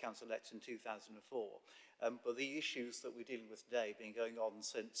first council elect in 2004. But the issues that we're dealing with today have been going on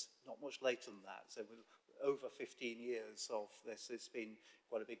since not much later than that. So over 15 years of this, it's been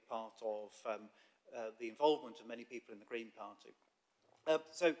quite a big part of the involvement of many people in the Green Party.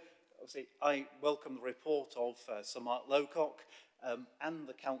 So, obviously, I welcome the report of Sir Mark Lowcock and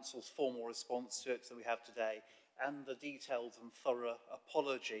the Council's formal response to it that we have today, and the detailed and thorough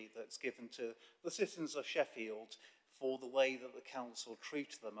apology that's given to the citizens of Sheffield for the way that the Council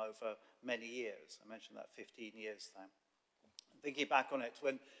treated them over many years. I mentioned that 15 years now. Thinking back on it,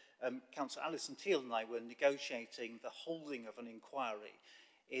 when Councillor Alison Teal and I were negotiating the holding of an inquiry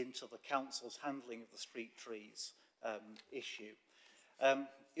into the Council's handling of the street trees issue,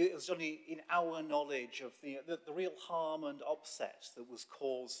 it was only in our knowledge of the real harm and upset that was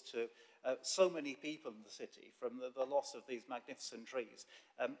caused to so many people in the city from the loss of these magnificent trees.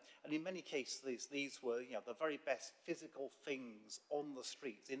 And in many cases, these were the very best physical things on the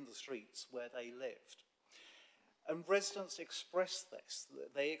streets, in the streets where they lived. And residents expressed this.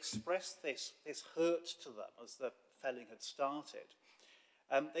 They expressed this hurt to them as the felling had started.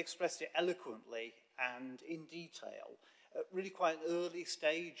 They expressed it eloquently and in detail, at really quite an early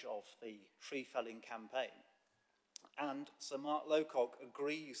stage of the tree felling campaign. And Sir Mark Lowcock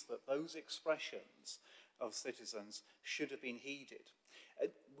agrees that those expressions of citizens should have been heeded.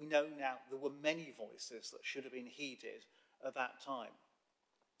 We know now there were many voices that should have been heeded at that time.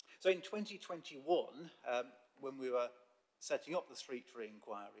 So in 2021, when we were setting up the street tree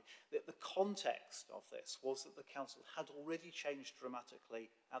inquiry, the context of this was that the council had already changed dramatically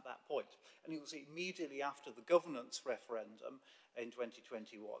at that point. And it was immediately after the governance referendum in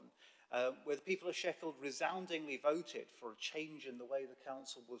 2021, where the people of Sheffield resoundingly voted for a change in the way the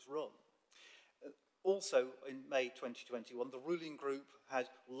council was run. Also, in May 2021, the ruling group had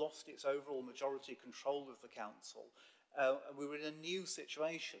lost its overall majority control of the council. And we were in a new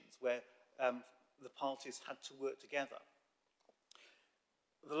situation where the parties had to work together.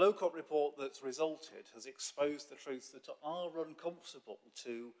 The Lowcock report that's resulted has exposed the truths that are uncomfortable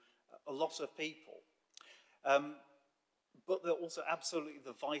to a lot of people. But they're also absolutely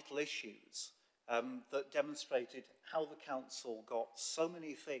the vital issues that demonstrated how the council got so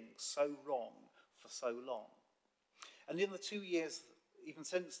many things so wrong for so long. And in the 2 years, even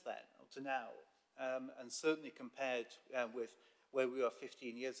since then, up to now, and certainly compared with where we were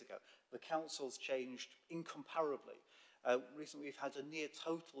 15 years ago, the council's changed incomparably. Recently, we've had a near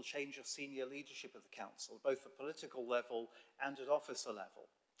total change of senior leadership of the council, both at political level and at officer level.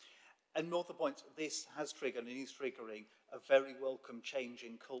 And more to the point, this has triggered and is triggering a very welcome change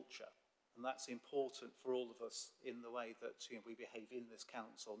in culture. And that's important for all of us in the way that we behave in this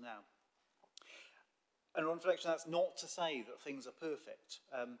council now. And on reflection, that's not to say that things are perfect.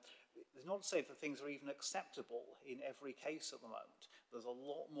 It's not to say that things are even acceptable in every case at the moment. There's a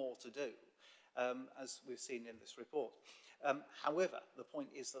lot more to do, as we've seen in this report. However, the point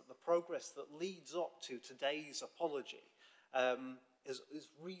is that the progress that leads up to today's apology has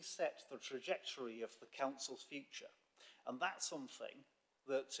reset the trajectory of the council's future. And that's something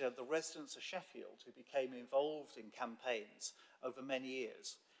that the residents of Sheffield, who became involved in campaigns over many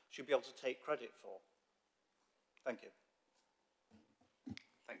years, should be able to take credit for. Thank you.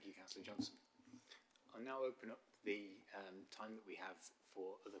 Thank you, Councillor Johnson. I'll now open up the time that we have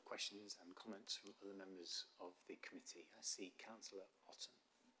for other questions and comments from other members of the committee. I see Councillor Otten.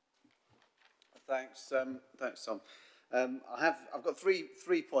 Thanks, thanks, Tom. I've got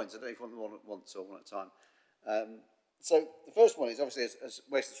three points. I don't know if you want them one at once or one at a time. So the first one is obviously as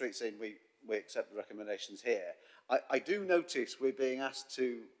Waste and Street scene, we accept the recommendations here. I do notice we're being asked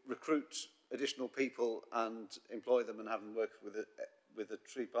to recruit additional people and employ them and have them work with the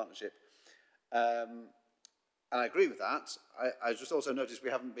tree partnership. And I agree with that. I just also noticed we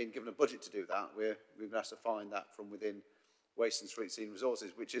haven't been given a budget to do that. We've been asked to find that from within Waste and Street Scene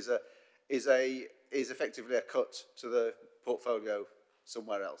Resources, which is effectively a cut to the portfolio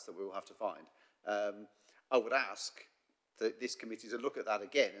somewhere else that we will have to find. I would ask that this committee to look at that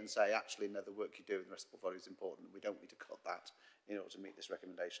again and say, actually, no, the work you do in the rest of the portfolio is important. We don't need to cut that in order to meet this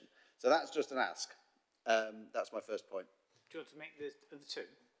recommendation. So that's just an ask. That's my first point. Do you want to make the other two?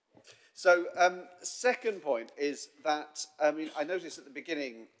 So, second point is that, I noticed at the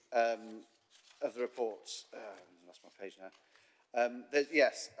beginning of the report, I lost my page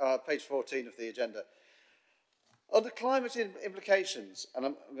now, page 14 of the agenda, On the climate implications, and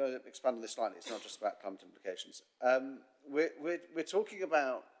I'm going to expand on this slightly, it's not just about climate implications. We're talking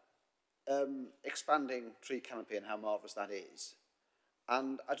about expanding tree canopy and how marvellous that is.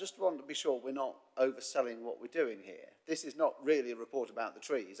 And I just want to be sure we're not overselling what we're doing here. This is not really a report about the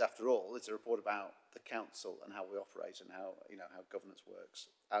trees, after all. It's a report about the council and how we operate and how, how governance works.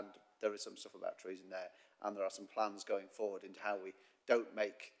 And there is some stuff about trees in there, and there are some plans going forward into how we don't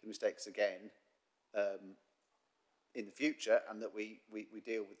make the mistakes again in the future, and that we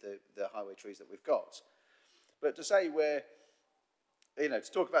deal with the highway trees that we've got. But to say we're, to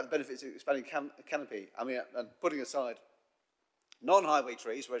talk about the benefits of expanding canopy, I mean, and putting aside non-highway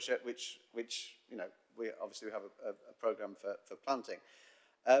trees, which we obviously have a programme for planting,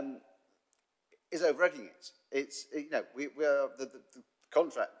 is over-egging it. It's, we are, the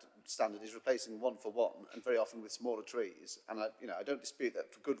contract standard is replacing one for one, and very often with smaller trees. And I don't dispute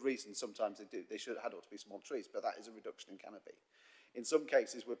that for good reason. Sometimes they do. They should have ought to be small trees, but that is a reduction in canopy. In some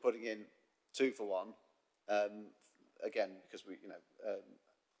cases, we're putting in 2 for 1, again because we,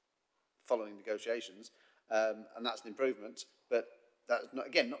 following negotiations, and that's an improvement. But that's not,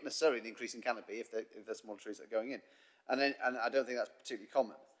 again, not necessarily an increase in canopy if there's smaller trees that are going in, and I don't think that's particularly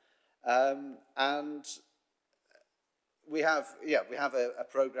common. And we have a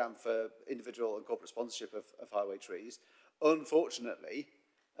programme for individual and corporate sponsorship of highway trees. Unfortunately,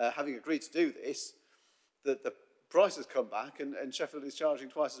 having agreed to do this, the price has come back, and Sheffield is charging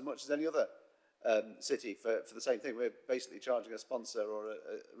twice as much as any other city for the same thing. We're basically charging a sponsor or a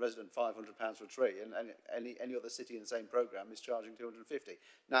resident £500 for a tree, and any other city in the same programme is charging £250.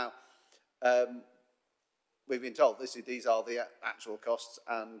 Now, we've been told these are the actual costs,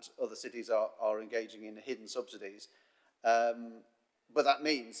 and other cities are engaging in hidden subsidies. But that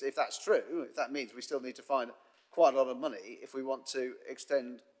means, if that's true, that means we still need to find quite a lot of money if we want to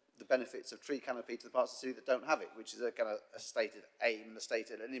extend the benefits of tree canopy to the parts of the city that don't have it, which is a kind of a stated aim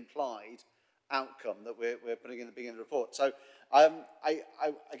and an implied outcome that we're putting in the beginning of the report. So,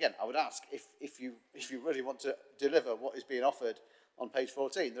 again, I would ask if you really want to deliver what is being offered on page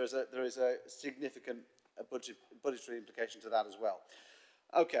 14, there is a significant budgetary implication to that as well.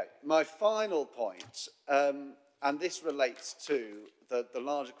 Okay, my final point. And this relates to the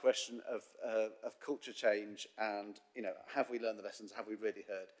larger question of culture change and, have we learned the lessons? Have we really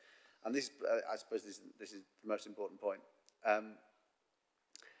heard? And this, I suppose, this is the most important point.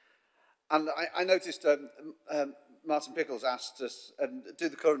 And I noticed Martin Pickles asked us, do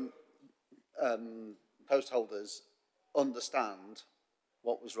the current post holders understand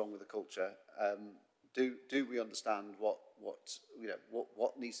what was wrong with the culture? Do we understand what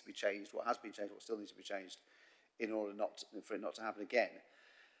needs to be changed, what has been changed, what still needs to be changed, in order for it not to happen again?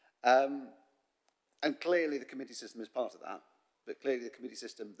 And clearly the committee system is part of that, but clearly the committee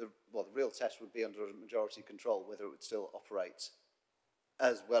system, the real test would be under a majority control, whether it would still operate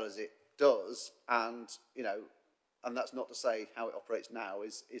as well as it does, and and that's not to say how it operates now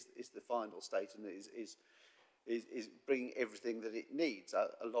is the final state and is bringing everything that it needs. A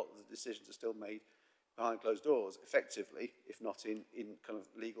lot of the decisions are still made behind closed doors, effectively, if not in kind of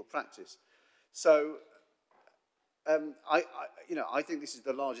legal practice. So, I think this is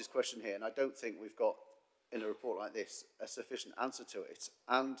the largest question here, and I don't think we've got, in a report like this, a sufficient answer to it.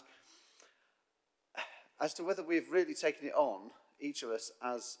 And as to whether we've really taken it on, each of us,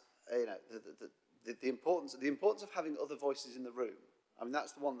 as the importance of having other voices in the room. I mean,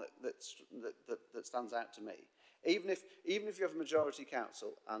 that's the one that stands out to me. Even if you have a majority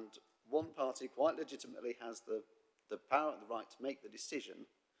council and one party quite legitimately has the power and the right to make the decision,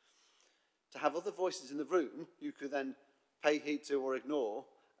 to have other voices in the room you could then pay heed to or ignore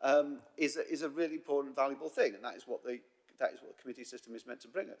is a really important, valuable thing, and that is what the committee system is meant to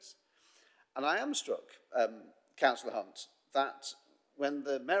bring us. And I am struck, Councillor Hunt, that when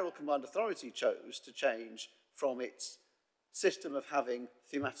the Mayoral Combined Authority chose to change from its system of having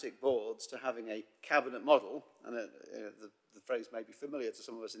thematic boards to having a cabinet model, and the phrase may be familiar to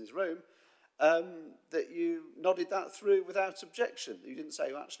some of us in this room, that you nodded that through without objection. You didn't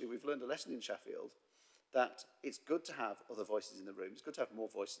say, well, actually, we've learned a lesson in Sheffield that it's good to have other voices in the room, it's good to have more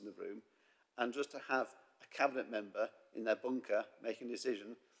voices in the room, and just to have a cabinet member in their bunker making a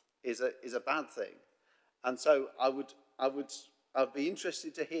decision is a bad thing. And so I'd be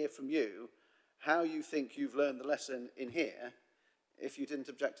interested to hear from you how you think you've learned the lesson in here if you didn't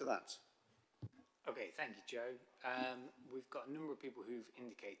object to that. Okay, thank you, Joe. We've got a number of people who've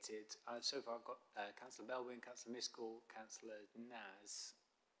indicated. So far I've got Councillor Belbin, Councillor Miskell, Councillor Naz.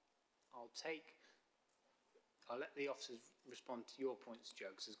 I'll let the officers respond to your points,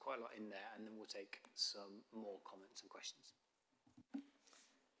 Joe, because there's quite a lot in there, and then we'll take some more comments and questions.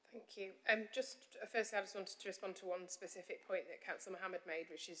 Thank you. Firstly, I just wanted to respond to one specific point that Councillor Mohammed made,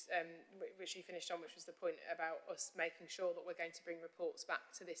 which is which he finished on, which was the point about us making sure that we're going to bring reports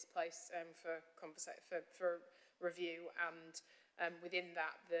back to this place for review, and within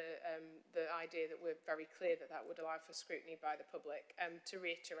that, the idea that we're very clear that that would allow for scrutiny by the public. To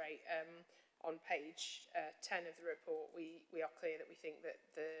reiterate, on page 10 of the report, we are clear that we think that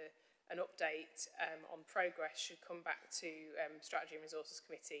an update on progress should come back to Strategy and Resources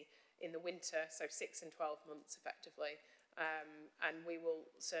Committee in the winter, so 6 and 12 months effectively. And we will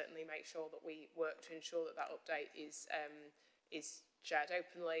certainly make sure that we work to ensure that that update is shared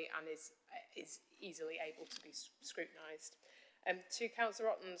openly and is easily able to be scrutinised. To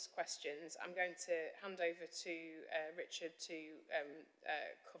Councillor Otten's questions, I'm going to hand over to Richard to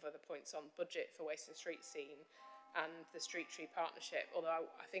cover the points on budget for Waste and Street Scene and the Street Tree Partnership, although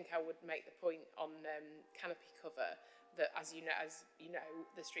I think I would make the point on canopy cover that, as you know,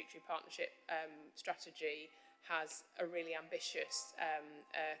 the Street Tree Partnership strategy has a really ambitious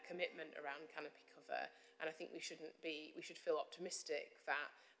commitment around canopy cover, and I think we should feel optimistic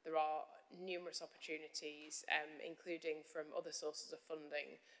that there are numerous opportunities, including from other sources of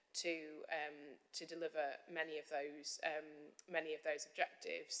funding, to deliver many of those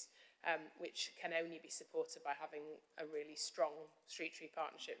objectives. Which can only be supported by having a really strong Street Tree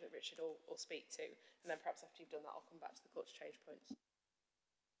Partnership that Richard will speak to. And then perhaps after you've done that, I'll come back to the culture change points.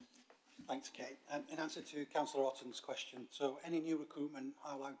 Thanks, Kate. In answer to Councillor Otten's question, so any new recruitment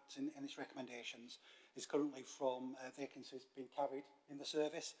highlighted in its recommendations is currently from vacancies being carried in the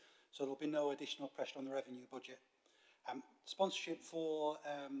service, so there'll be no additional pressure on the revenue budget. Sponsorship for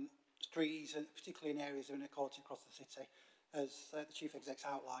trees, and particularly in areas of inequality across the city, as the Chief Exec's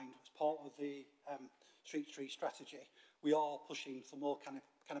outlined, as part of the Street Tree strategy, we are pushing for more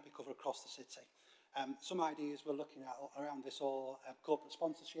canopy cover across the city. Some ideas we're looking at around this are corporate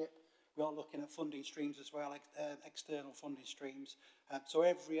sponsorship. We are looking at funding streams as well, external funding streams. So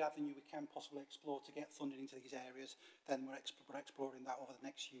every avenue we can possibly explore to get funding into these areas, then we're exploring that over the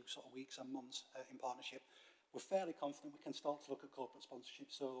next few sort of weeks and months in partnership. We're fairly confident we can start to look at corporate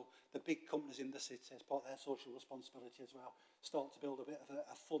sponsorship, so the big companies in the city, as part of their social responsibility as well, start to build a bit of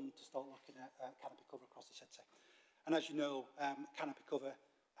a fund to start looking at canopy cover across the city. And as you know, canopy cover,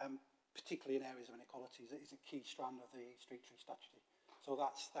 particularly in areas of inequality, is a key strand of the Street Tree strategy. So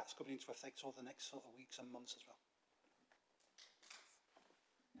that's coming into effect over the next sort of weeks and months as well.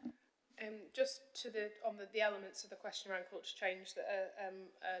 Just to the elements of the question around culture change that are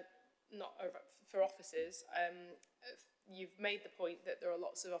not for officers, you've made the point that there are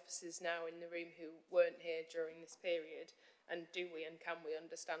lots of officers now in the room who weren't here during this period, and do we and can we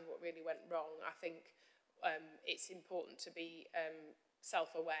understand what really went wrong? I think it's important to be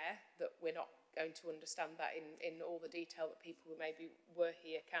self-aware that we're not going to understand that in all the detail that people who maybe were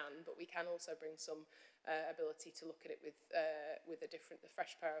here can, but we can also bring some ability to look at it with a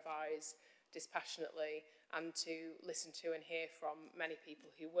fresh pair of eyes, dispassionately, and to listen to and hear from many people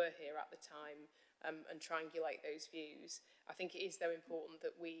who were here at the time, and triangulate those views. I think it is, though, important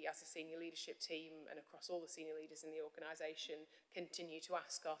that we, as a senior leadership team and across all the senior leaders in the organisation, continue to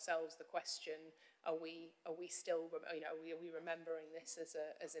ask ourselves the question: Are we still, are we remembering this as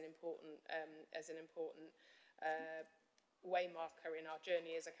an important waymarker in our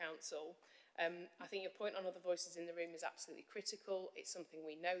journey as a council? I think your point on other voices in the room is absolutely critical. It's something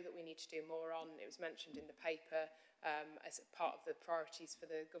we know that we need to do more on. It was mentioned in the paper as part of the priorities for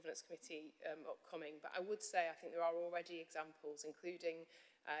the Governance Committee upcoming. But I would say I think there are already examples, including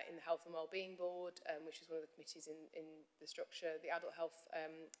in the Health and Wellbeing Board, which is one of the committees in the structure, the Adult Health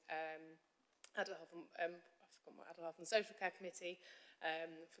and Social Care Committee,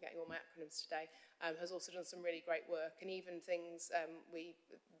 forgetting all my acronyms today, has also done some really great work, and even things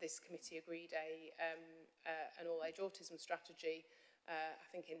this committee agreed an all-age autism strategy, I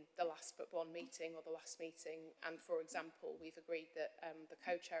think in the last but one meeting or the last meeting, and for example we've agreed that the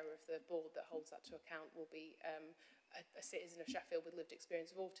co-chair of the board that holds that to account will be a citizen of Sheffield with lived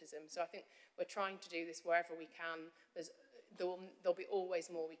experience of autism. So I think we're trying to do this wherever we can. There'll be always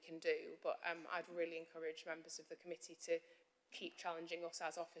more we can do, but I'd really encourage members of the committee to keep challenging us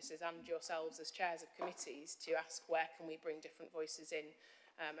as officers and yourselves as chairs of committees to ask where can we bring different voices in.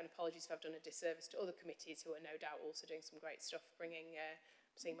 And apologies if I've done a disservice to other committees who are no doubt also doing some great stuff, bringing,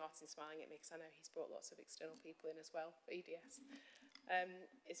 seeing Martin smiling at me because I know he's brought lots of external people in as well for EDS.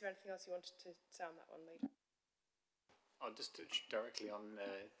 Is there anything else you wanted to say on that one, Leader? I'll just touch directly on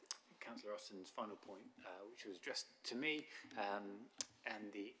Councillor Otten's final point, which was addressed to me,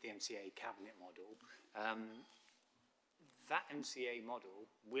 and the MCA cabinet model. that MCA model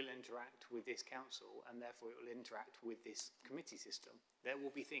will interact with this council, and therefore it will interact with this committee system. There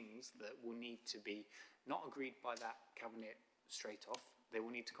will be things that will need to be not agreed by that cabinet straight off. They will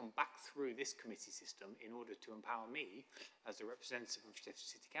need to come back through this committee system in order to empower me as a representative of Sheffield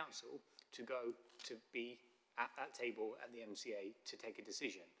City Council to go to be at that table at the MCA to take a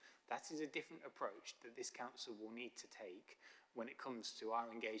decision. That is a different approach that this council will need to take when it comes to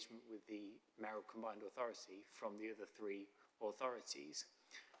our engagement with the mayoral combined authority from the other three authorities.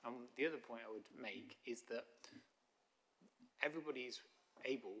 And the other point I would make is that everybody is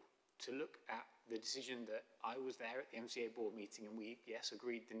able to look at the decision that I was there at the MCA board meeting and we, yes,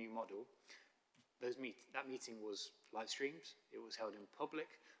 agreed the new model. That meeting was live streamed, it was held in public,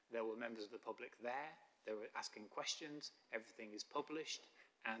 there were members of the public there, they were asking questions, everything is published,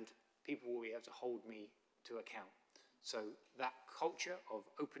 and people will be able to hold me to account. So that culture of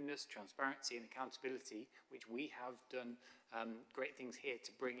openness, transparency and accountability, which we have done great things here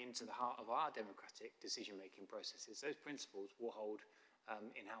to bring into the heart of our democratic decision-making processes, those principles will hold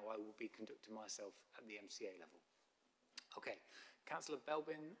in how I will be conducting myself at the MCA level. Okay, Councillor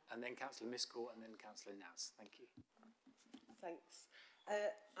Belbin, and then Councillor Miskell, and then Councillor Naz. Thank you. Thanks.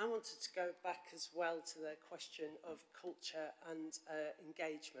 I wanted to go back as well to the question of culture and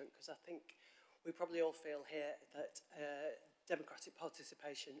engagement, because I think we probably all feel here that democratic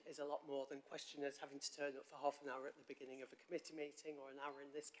participation is a lot more than questioners having to turn up for half an hour at the beginning of a committee meeting, or an hour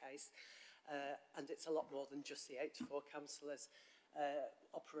in this case, and it's a lot more than just the 84 councillors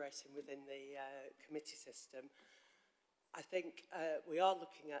operating within the committee system. I think we are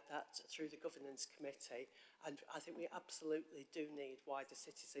looking at that through the governance committee, and I think we absolutely do need wider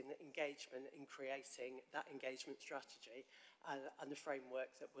citizen engagement in creating that engagement strategy and the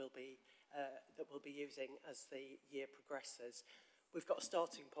framework that we'll be using as the year progresses. We've got a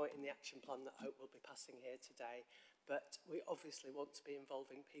starting point in the action plan that I hope we'll be passing here today, but we obviously want to be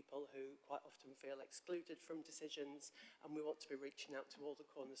involving people who quite often feel excluded from decisions, and we want to be reaching out to all the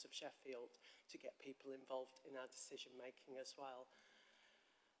corners of Sheffield to get people involved in our decision making as well.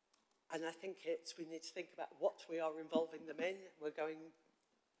 And I think we need to think about what we are involving them in. We're going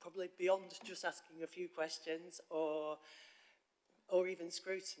probably beyond just asking a few questions or even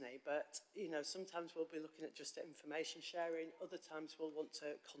scrutiny, but sometimes we'll be looking at just information sharing, other times we'll want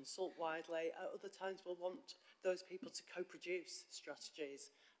to consult widely, other times we'll want those people to co-produce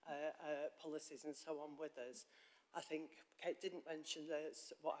strategies, policies and so on with us. I think Kate didn't mention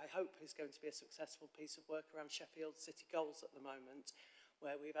what I hope is going to be a successful piece of work around Sheffield City Goals at the moment,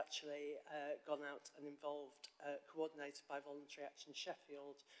 where we've actually gone out and involved, coordinated by Voluntary Action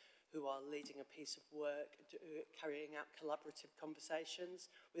Sheffield, who are leading a piece of work, carrying out collaborative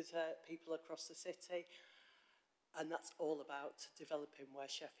conversations with people across the city. And that's all about developing where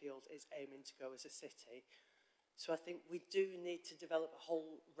Sheffield is aiming to go as a city. So I think we do need to develop a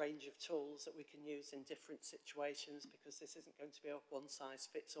whole range of tools that we can use in different situations, because this isn't going to be a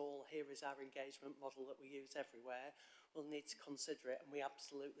one-size-fits-all, here is our engagement model that we use everywhere. We'll need to consider it, and we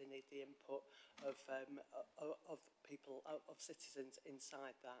absolutely need the input of people, of citizens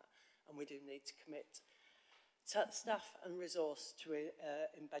inside that. And we do need to commit staff and resource to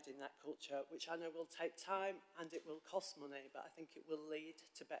embedding that culture, which I know will take time and it will cost money, but I think it will lead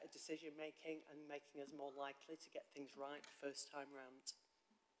to better decision making and making us more likely to get things right first time round.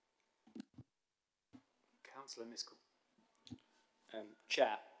 Councillor Miskell.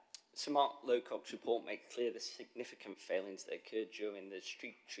 Chair, Sir Mark Lowcock's report made clear the significant failings that occurred during the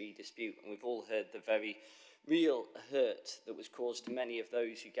street tree dispute, and we've all heard the very real hurt that was caused to many of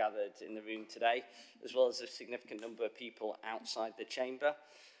those who gathered in the room today, as well as a significant number of people outside the chamber.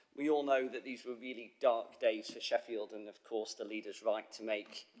 We all know that these were really dark days for Sheffield, and of course the leader's right to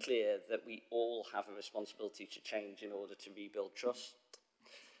make clear that we all have a responsibility to change in order to rebuild trust.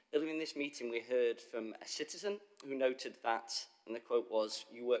 Earlier in this meeting we heard from a citizen who noted that, and the quote was,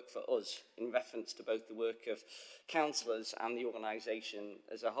 "You work for us," in reference to both the work of councillors and the organisation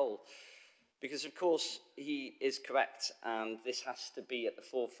as a whole. Because, of course, he is correct, and this has to be at the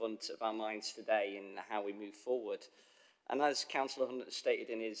forefront of our minds today in how we move forward. And as Councillor Hunt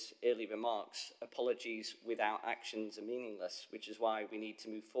stated in his early remarks, apologies without actions are meaningless, which is why we need to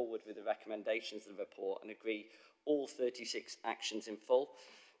move forward with the recommendations of the report and agree all 36 actions in full,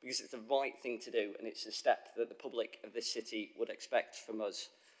 because it's the right thing to do, and it's a step that the public of this city would expect from us.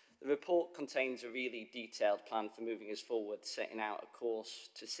 The report contains a really detailed plan for moving us forward, setting out a course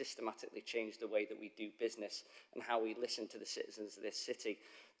to systematically change the way that we do business and how we listen to the citizens of this city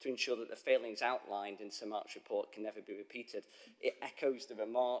to ensure that the failings outlined in Sir Mark's report can never be repeated. It echoes the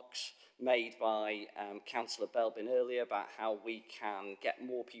remarks made by Councillor Belbin earlier about how we can get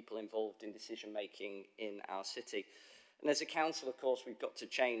more people involved in decision making in our city. And as a council, of course, we've got to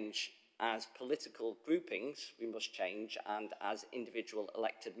change as political groupings, we must change, and as individual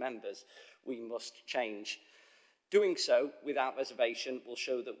elected members, we must change. Doing so without reservation will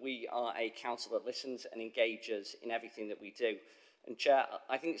show that we are a council that listens and engages in everything that we do. And Chair,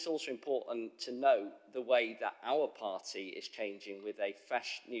 I think it's also important to note the way that our party is changing with a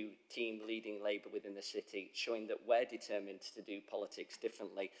fresh new team leading Labour within the city, showing that we're determined to do politics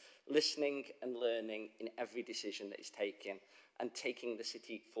differently, listening and learning in every decision that is taken and taking the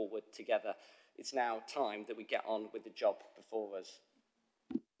city forward together. It's now time that we get on with the job before us.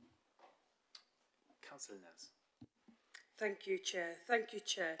 Councillor Nez. Thank you, Chair. Thank you,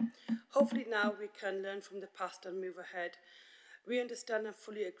 Chair. Hopefully now we can learn from the past and move ahead. We understand and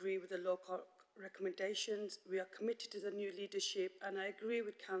fully agree with the local recommendations. We are committed to the new leadership, and I agree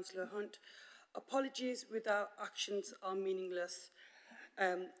with Councillor Hunt. Apologies without actions are meaningless.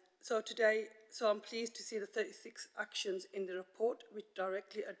 So I'm pleased to see the 36 actions in the report which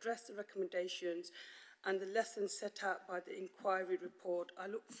directly address the recommendations and the lessons set out by the inquiry report. I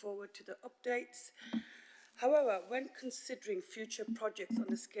look forward to the updates. However, when considering future projects on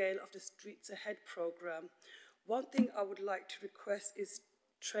the scale of the Streets Ahead programme, one thing I would like to request is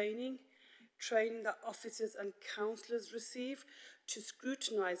training that officers and councillors receive to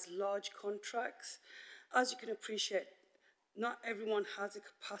scrutinise large contracts. As you can appreciate, not everyone has the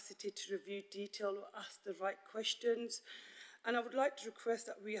capacity to review detail or ask the right questions. And I would like to request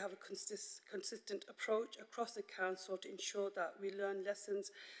that we have a consistent approach across the council to ensure that we learn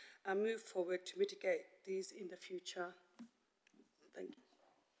lessons and move forward to mitigate these in the future. Thank you.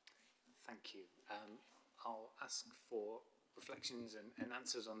 Thank you. I'll ask for reflections and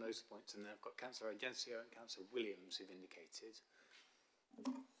answers on those points, and then I've got Councillor Argenzio and Councillor Williams who've indicated.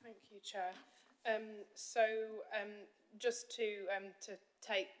 Thank you, Chair. Just to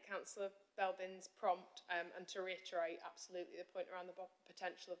take Councillor Belbin's prompt and to reiterate absolutely the point around the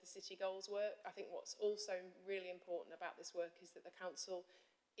potential of the city goals work, I think what's also really important about this work is that the council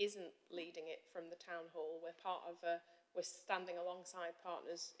isn't leading it from the town hall. We're standing alongside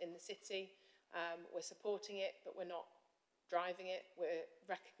partners in the city. We're supporting it, but we're not driving it. We're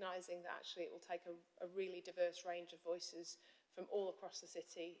recognising that actually it will take a really diverse range of voices from all across the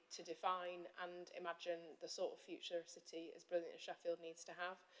city to define and imagine the sort of future a city as brilliant as Sheffield needs to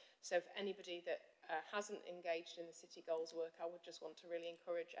have. So for anybody that hasn't engaged in the city goals work, I would just want to really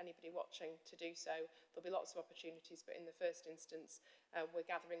encourage anybody watching to do so. There'll be lots of opportunities, but in the first instance, we're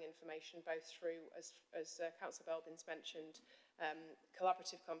gathering information both through, as Councillor Belbin's mentioned,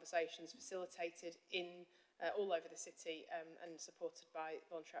 collaborative conversations facilitated in all over the city and supported by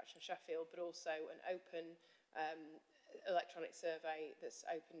Voluntary Action Sheffield, but also an open electronic survey that's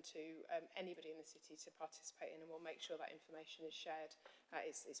open to anybody in the city to participate in, and we'll make sure that information is shared.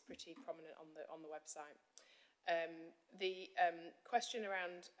 It's pretty prominent on the website. The question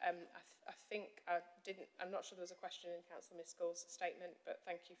around, I'm not sure there was a question in Councillor Miskell's statement, but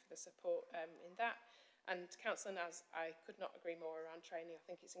thank you for the support in that. And Councillor Naz, I could not agree more around training. I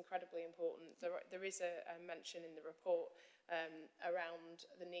think it's incredibly important. There is a mention in the report around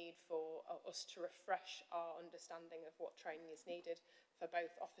the need for us to refresh our understanding of what training is needed for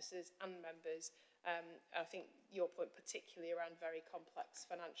both officers and members. I think your point particularly around very complex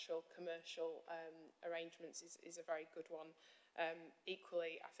financial, commercial arrangements is a very good one.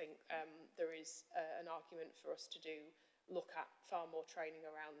 Equally, I think there is an argument for us to look at far more training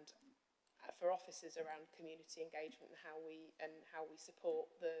around for officers around community engagement and how we support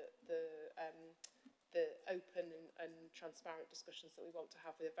the open and transparent discussions that we want to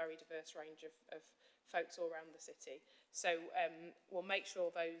have with a very diverse range of folks all around the city. So we'll make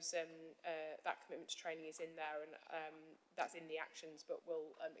sure those that commitment to training is in there, and that's in the actions. But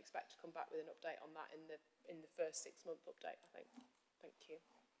we'll expect to come back with an update on that in the first 6-month update, I think. Thank you.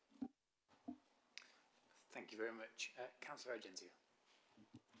 Thank you very much, Councillor Argenzio.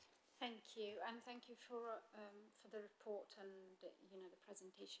 Thank you, and thank you for the report and the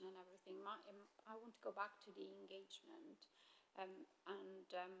presentation and everything. I want to go back to the engagement and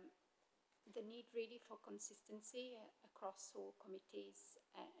the need really for consistency across all committees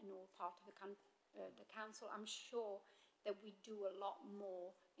and all part of the council. I'm sure that we do a lot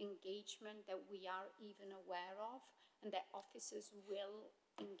more engagement that we are even aware of, and that officers will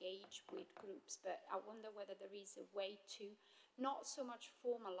engage with groups. But I wonder whether there is a way to not so much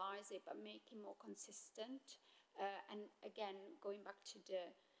formalize it, but make it more consistent. And again, going back to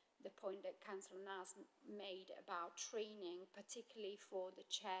the point that Councillor Naz made about training, particularly for the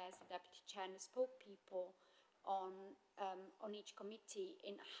chairs, the deputy chair and the spokespeople on each committee,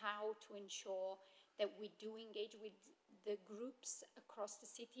 in how to ensure that we do engage with the groups across the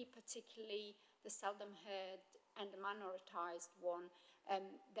city, particularly the seldom heard and the minoritised one,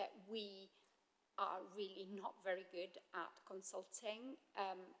 that we are really not very good at consulting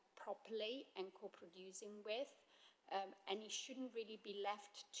properly and co-producing with, and it shouldn't really be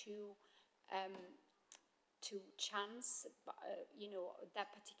left to chance, you know,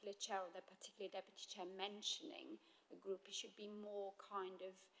 that particular chair or that particular deputy chair mentioning a group. It should be more kind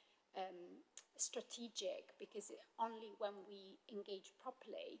of strategic, because only when we engage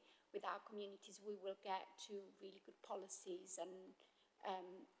properly with our communities we will get to really good policies and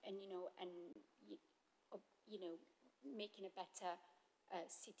making a better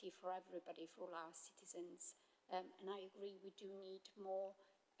city for everybody, for all our citizens. And I agree, we do need more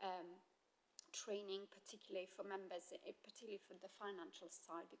training, particularly for members, particularly for the financial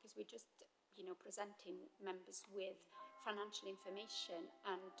side, because we're just, you know, presenting members with financial information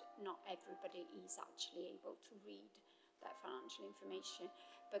and not everybody is actually able to read that financial information.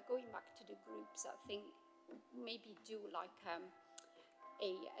 But going back to the groups, I think maybe do like a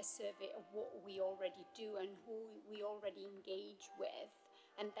survey of what we already do and who we already engage with,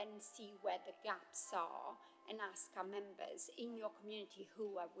 and then see where the gaps are, and ask our members in your community,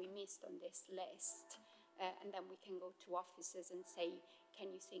 who have we missed on this list, and then we can go to officers and say,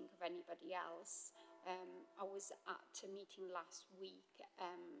 can you think of anybody else? I was at a meeting last week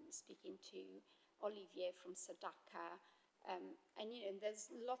speaking to Olivier from Sadaka, and you know,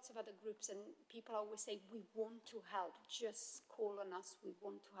 there's lots of other groups, and people always say, we want to help, just call on us, we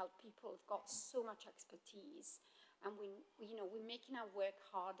want to help. People have got so much expertise, and we're making our work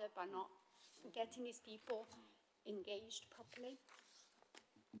harder by not getting these people engaged properly.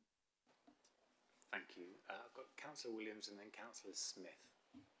 Thank you. I've got Councillor Williams and then Councillor Smith.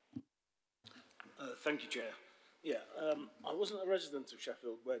 Thank you, Chair. Yeah, I wasn't a resident of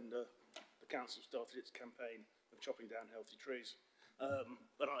Sheffield when the council started its campaign of chopping down healthy trees.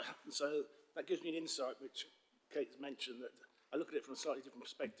 So that gives me an insight, which Kate has mentioned, that I look at it from a slightly different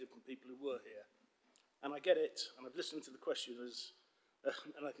perspective from people who were here. And I get it, and I've listened to the questioners,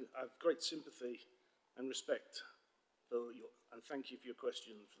 and I have great sympathy and respect for and thank you for your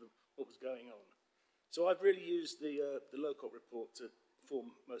question, for what was going on. So I've really used the Lowcock report to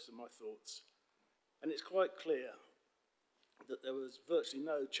form most of my thoughts. And it's quite clear that there was virtually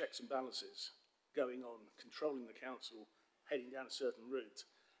no checks and balances going on, controlling the council, heading down a certain route.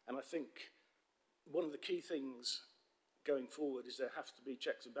 And I think one of the key things going forward is there have to be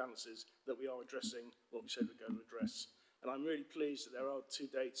checks and balances that we are addressing what we said we're going to address. And I'm really pleased that there are 2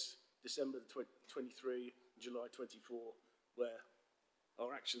 dates, December 23, July 24, where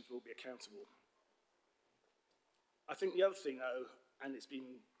our actions will be accountable. I think the other thing, though, and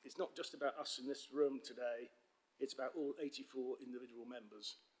it's not just about us in this room today, it's about all 84 individual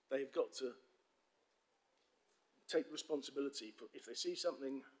members. They've got to take responsibility for, if they see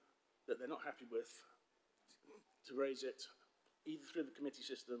something that they're not happy with, to raise it, either through the committee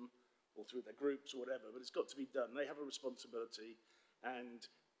system or through their groups or whatever, but it's got to be done. They have a responsibility, and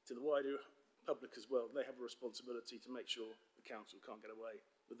to the wider public as well, they have a responsibility to make sure the council can't get away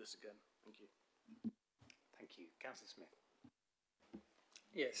with this again. Thank you. Thank you. Councillor Smith.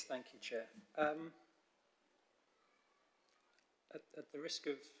 Yes, thank you, Chair. At the risk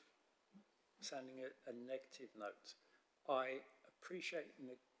of sounding a negative note, I appreciate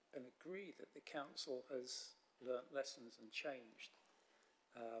and agree that the council has learnt lessons and changed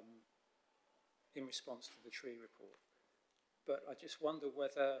in response to the tree report. But I just wonder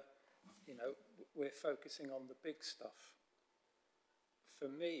whether, you know, we're focusing on the big stuff. For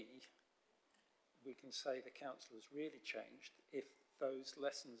me, we can say the council has really changed if those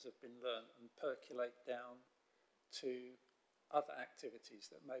lessons have been learnt and percolate down to other activities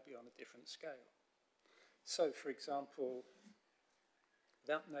that may be on a different scale. So, for example,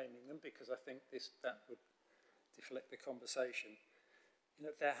 without naming them, because I think that would deflect the conversation, you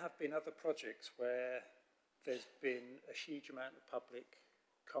know, there have been other projects where there's been a huge amount of public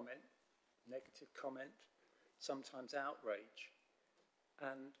comment, negative comment, sometimes outrage,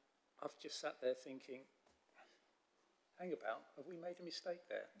 and I've just sat there thinking, hang about, have we made a mistake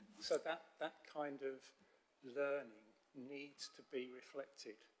there? So that kind of learning needs to be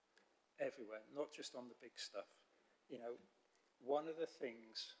reflected everywhere, not just on the big stuff. You know, one of the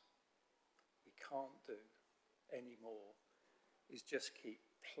things we can't do anymore is just keep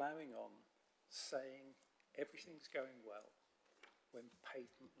ploughing on, saying everything's going well when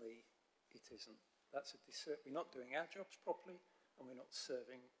patently it isn't. That's a we're not doing our jobs properly, and we're not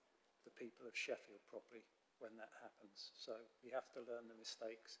serving the people of Sheffield properly when that happens. So we have to learn the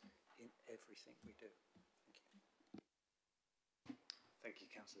mistakes in everything we do. Thank you. Thank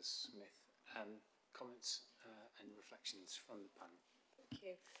you, Councillor Smith. Comments and reflections from the panel? Thank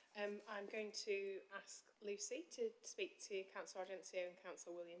you. I'm going to ask Lucy to speak to Councillor Argenzio and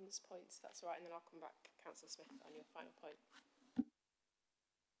Councillor Williams' points, if that's all right, and then I'll come back, Councillor Smith, on your final point.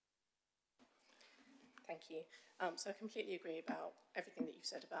 Thank you. So I completely agree about everything that you've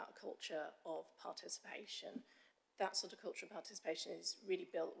said about a culture of participation. That sort of culture of participation is really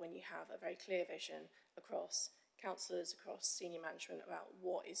built when you have a very clear vision across councillors, across senior management about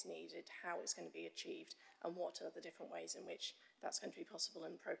what is needed, how it's going to be achieved, and what are the different ways in which that's going to be possible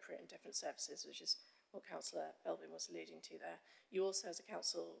and appropriate in different services, which is what Councillor Belbin was alluding to there. You also, as a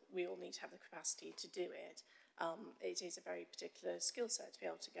council, we all need to have the capacity to do it. It is a very particular skill set to be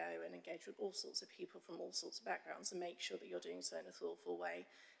able to go and engage with all sorts of people from all sorts of backgrounds and make sure that you're doing so in a thoughtful way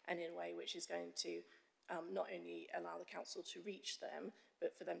and in a way which is going to not only allow the council to reach them,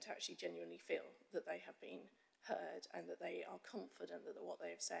 but for them to actually genuinely feel that they have been heard and that they are confident that what they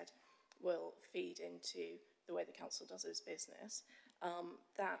have said will feed into the way the council does its business.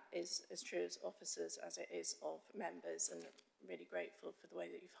 That is as true as officers as it is of members, and really grateful for the way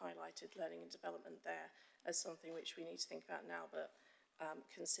that you've highlighted learning and development there as something which we need to think about now, but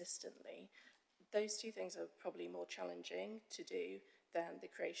consistently. Those two things are probably more challenging to do than the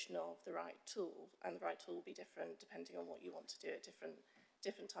creation of the right tool, and the right tool will be different depending on what you want to do at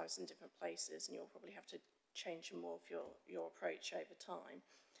different times and different places, and you'll probably have to change more of your approach over time.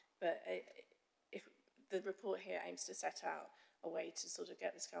 But if the report here aims to set out a way to sort of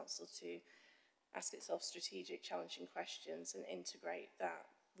get this council to ask itself strategic, challenging questions and integrate that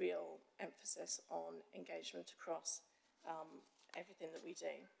real emphasis on engagement across everything that we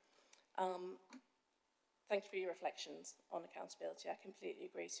do. Thank you for your reflections on accountability. I completely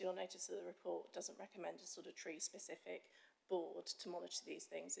agree. So you'll notice that the report doesn't recommend a sort of tree-specific board to monitor these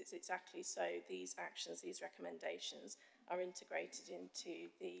things. It's exactly so these actions, these recommendations are integrated into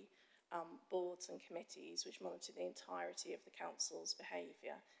the boards and committees which monitor the entirety of the council's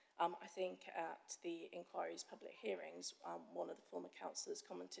behaviour. I think at the inquiry's public hearings, one of the former councillors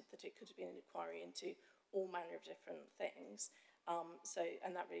commented that it could have been an inquiry into all manner of different things.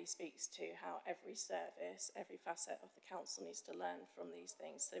 And that really speaks to how every service, every facet of the council needs to learn from these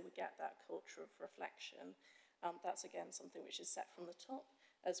things, so we get that culture of reflection. That's again something which is set from the top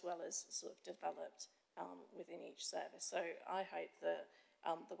as well as sort of developed within each service. So I hope that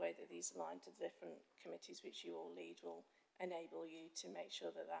the way that these align to the different committees which you all lead will enable you to make sure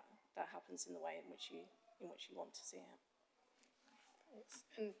that that happens in the way in which you want to see it. Thanks.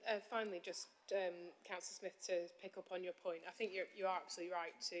 And finally, just Councillor Smith, to pick up on your point, I think you are absolutely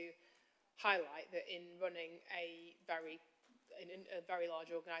right to highlight that in running a very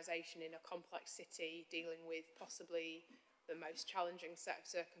large organisation in a complex city, dealing with possibly the most challenging set of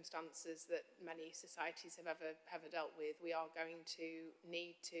circumstances that many societies have ever dealt with, we are going to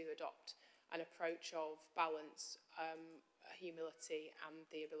need to adopt an approach of balance, humility, and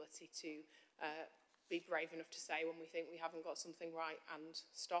the ability to be brave enough to say when we think we haven't got something right and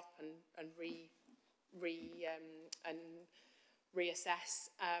stop and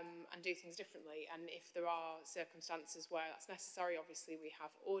reassess and do things differently. And if there are circumstances where that's necessary, obviously we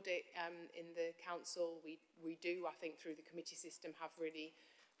have audit in the council. We do, I think, through the committee system, have really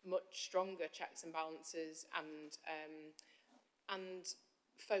much stronger checks and balances and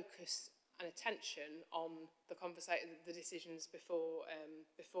focus and attention on the decisions before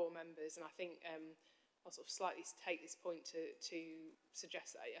members. And I think I'll sort of slightly take this point to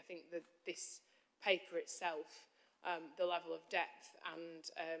suggest that I think that this paper itself, the level of depth and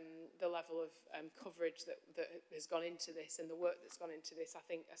the level of coverage that has gone into this and the work that's gone into this, I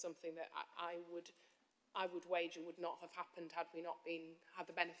think are something that I would wager would not have happened had we not had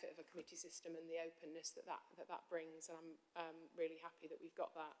the benefit of a committee system and the openness that brings. And I'm really happy that we've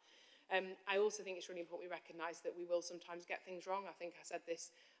got that. I also think it's really important we recognise that we will sometimes get things wrong. I think I said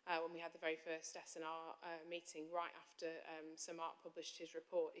this when we had the very first S&R meeting right after Sir Mark published his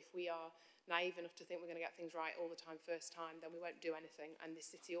report. If we are naive enough to think we're going to get things right all the time, first time, then we won't do anything. And this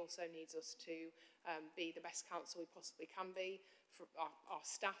city also needs us to be the best council we possibly can be. Our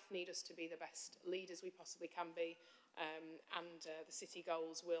staff need us to be the best leaders we possibly can be. And the city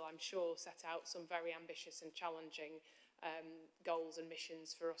goals will, I'm sure, set out some very ambitious and challenging goals and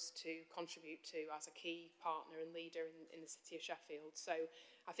missions for us to contribute to as a key partner and leader in the city of Sheffield. So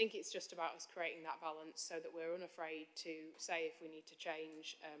I think it's just about us creating that balance so that we're unafraid to say if we need to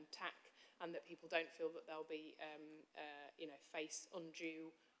change tack, and that people don't feel that they'll be, face undue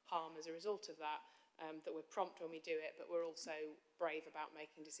harm as a result of that, that we're prompt when we do it, but we're also brave about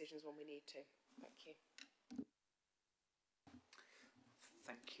making decisions when we need to. Thank you.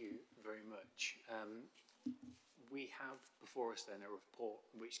 Thank you very much. We have before us then a report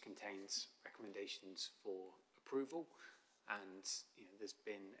which contains recommendations for approval, and there's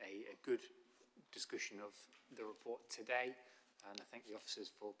been a good discussion of the report today, and I thank the officers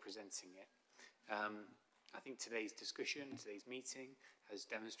for presenting it. I think today's discussion, today's meeting, has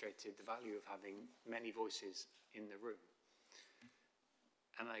demonstrated the value of having many voices in the room.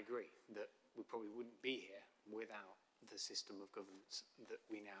 And I agree that we probably wouldn't be here without the system of governance that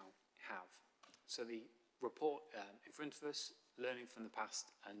we now have. So the report in front of us, Learning from the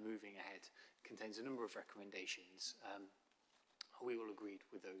Past and Moving Ahead, contains a number of recommendations. Are we all agreed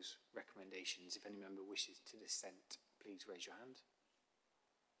with those recommendations? If any member wishes to dissent, please raise your hand.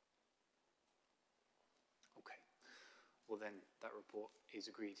 Okay. Well then, that report is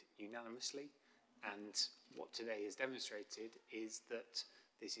agreed unanimously. And what today has demonstrated is that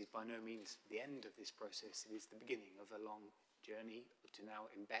this is by no means the end of this process. It is the beginning of a long journey to now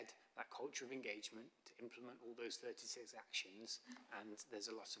embed that culture of engagement, to implement all those 36 actions, and there's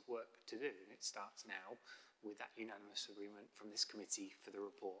a lot of work to do, and it starts now with that unanimous agreement from this committee for the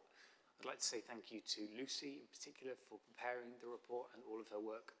report. I'd like to say thank you to Lucy in particular for preparing the report and all of her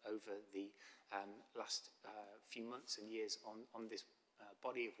work over the last few months and years on this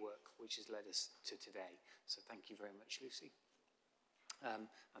body of work which has led us to today. So thank you very much, Lucy. And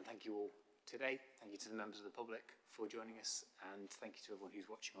thank you all today. Thank you to the members of the public for joining us, and thank you to everyone who's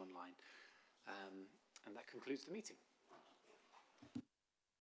watching online. And that concludes the meeting.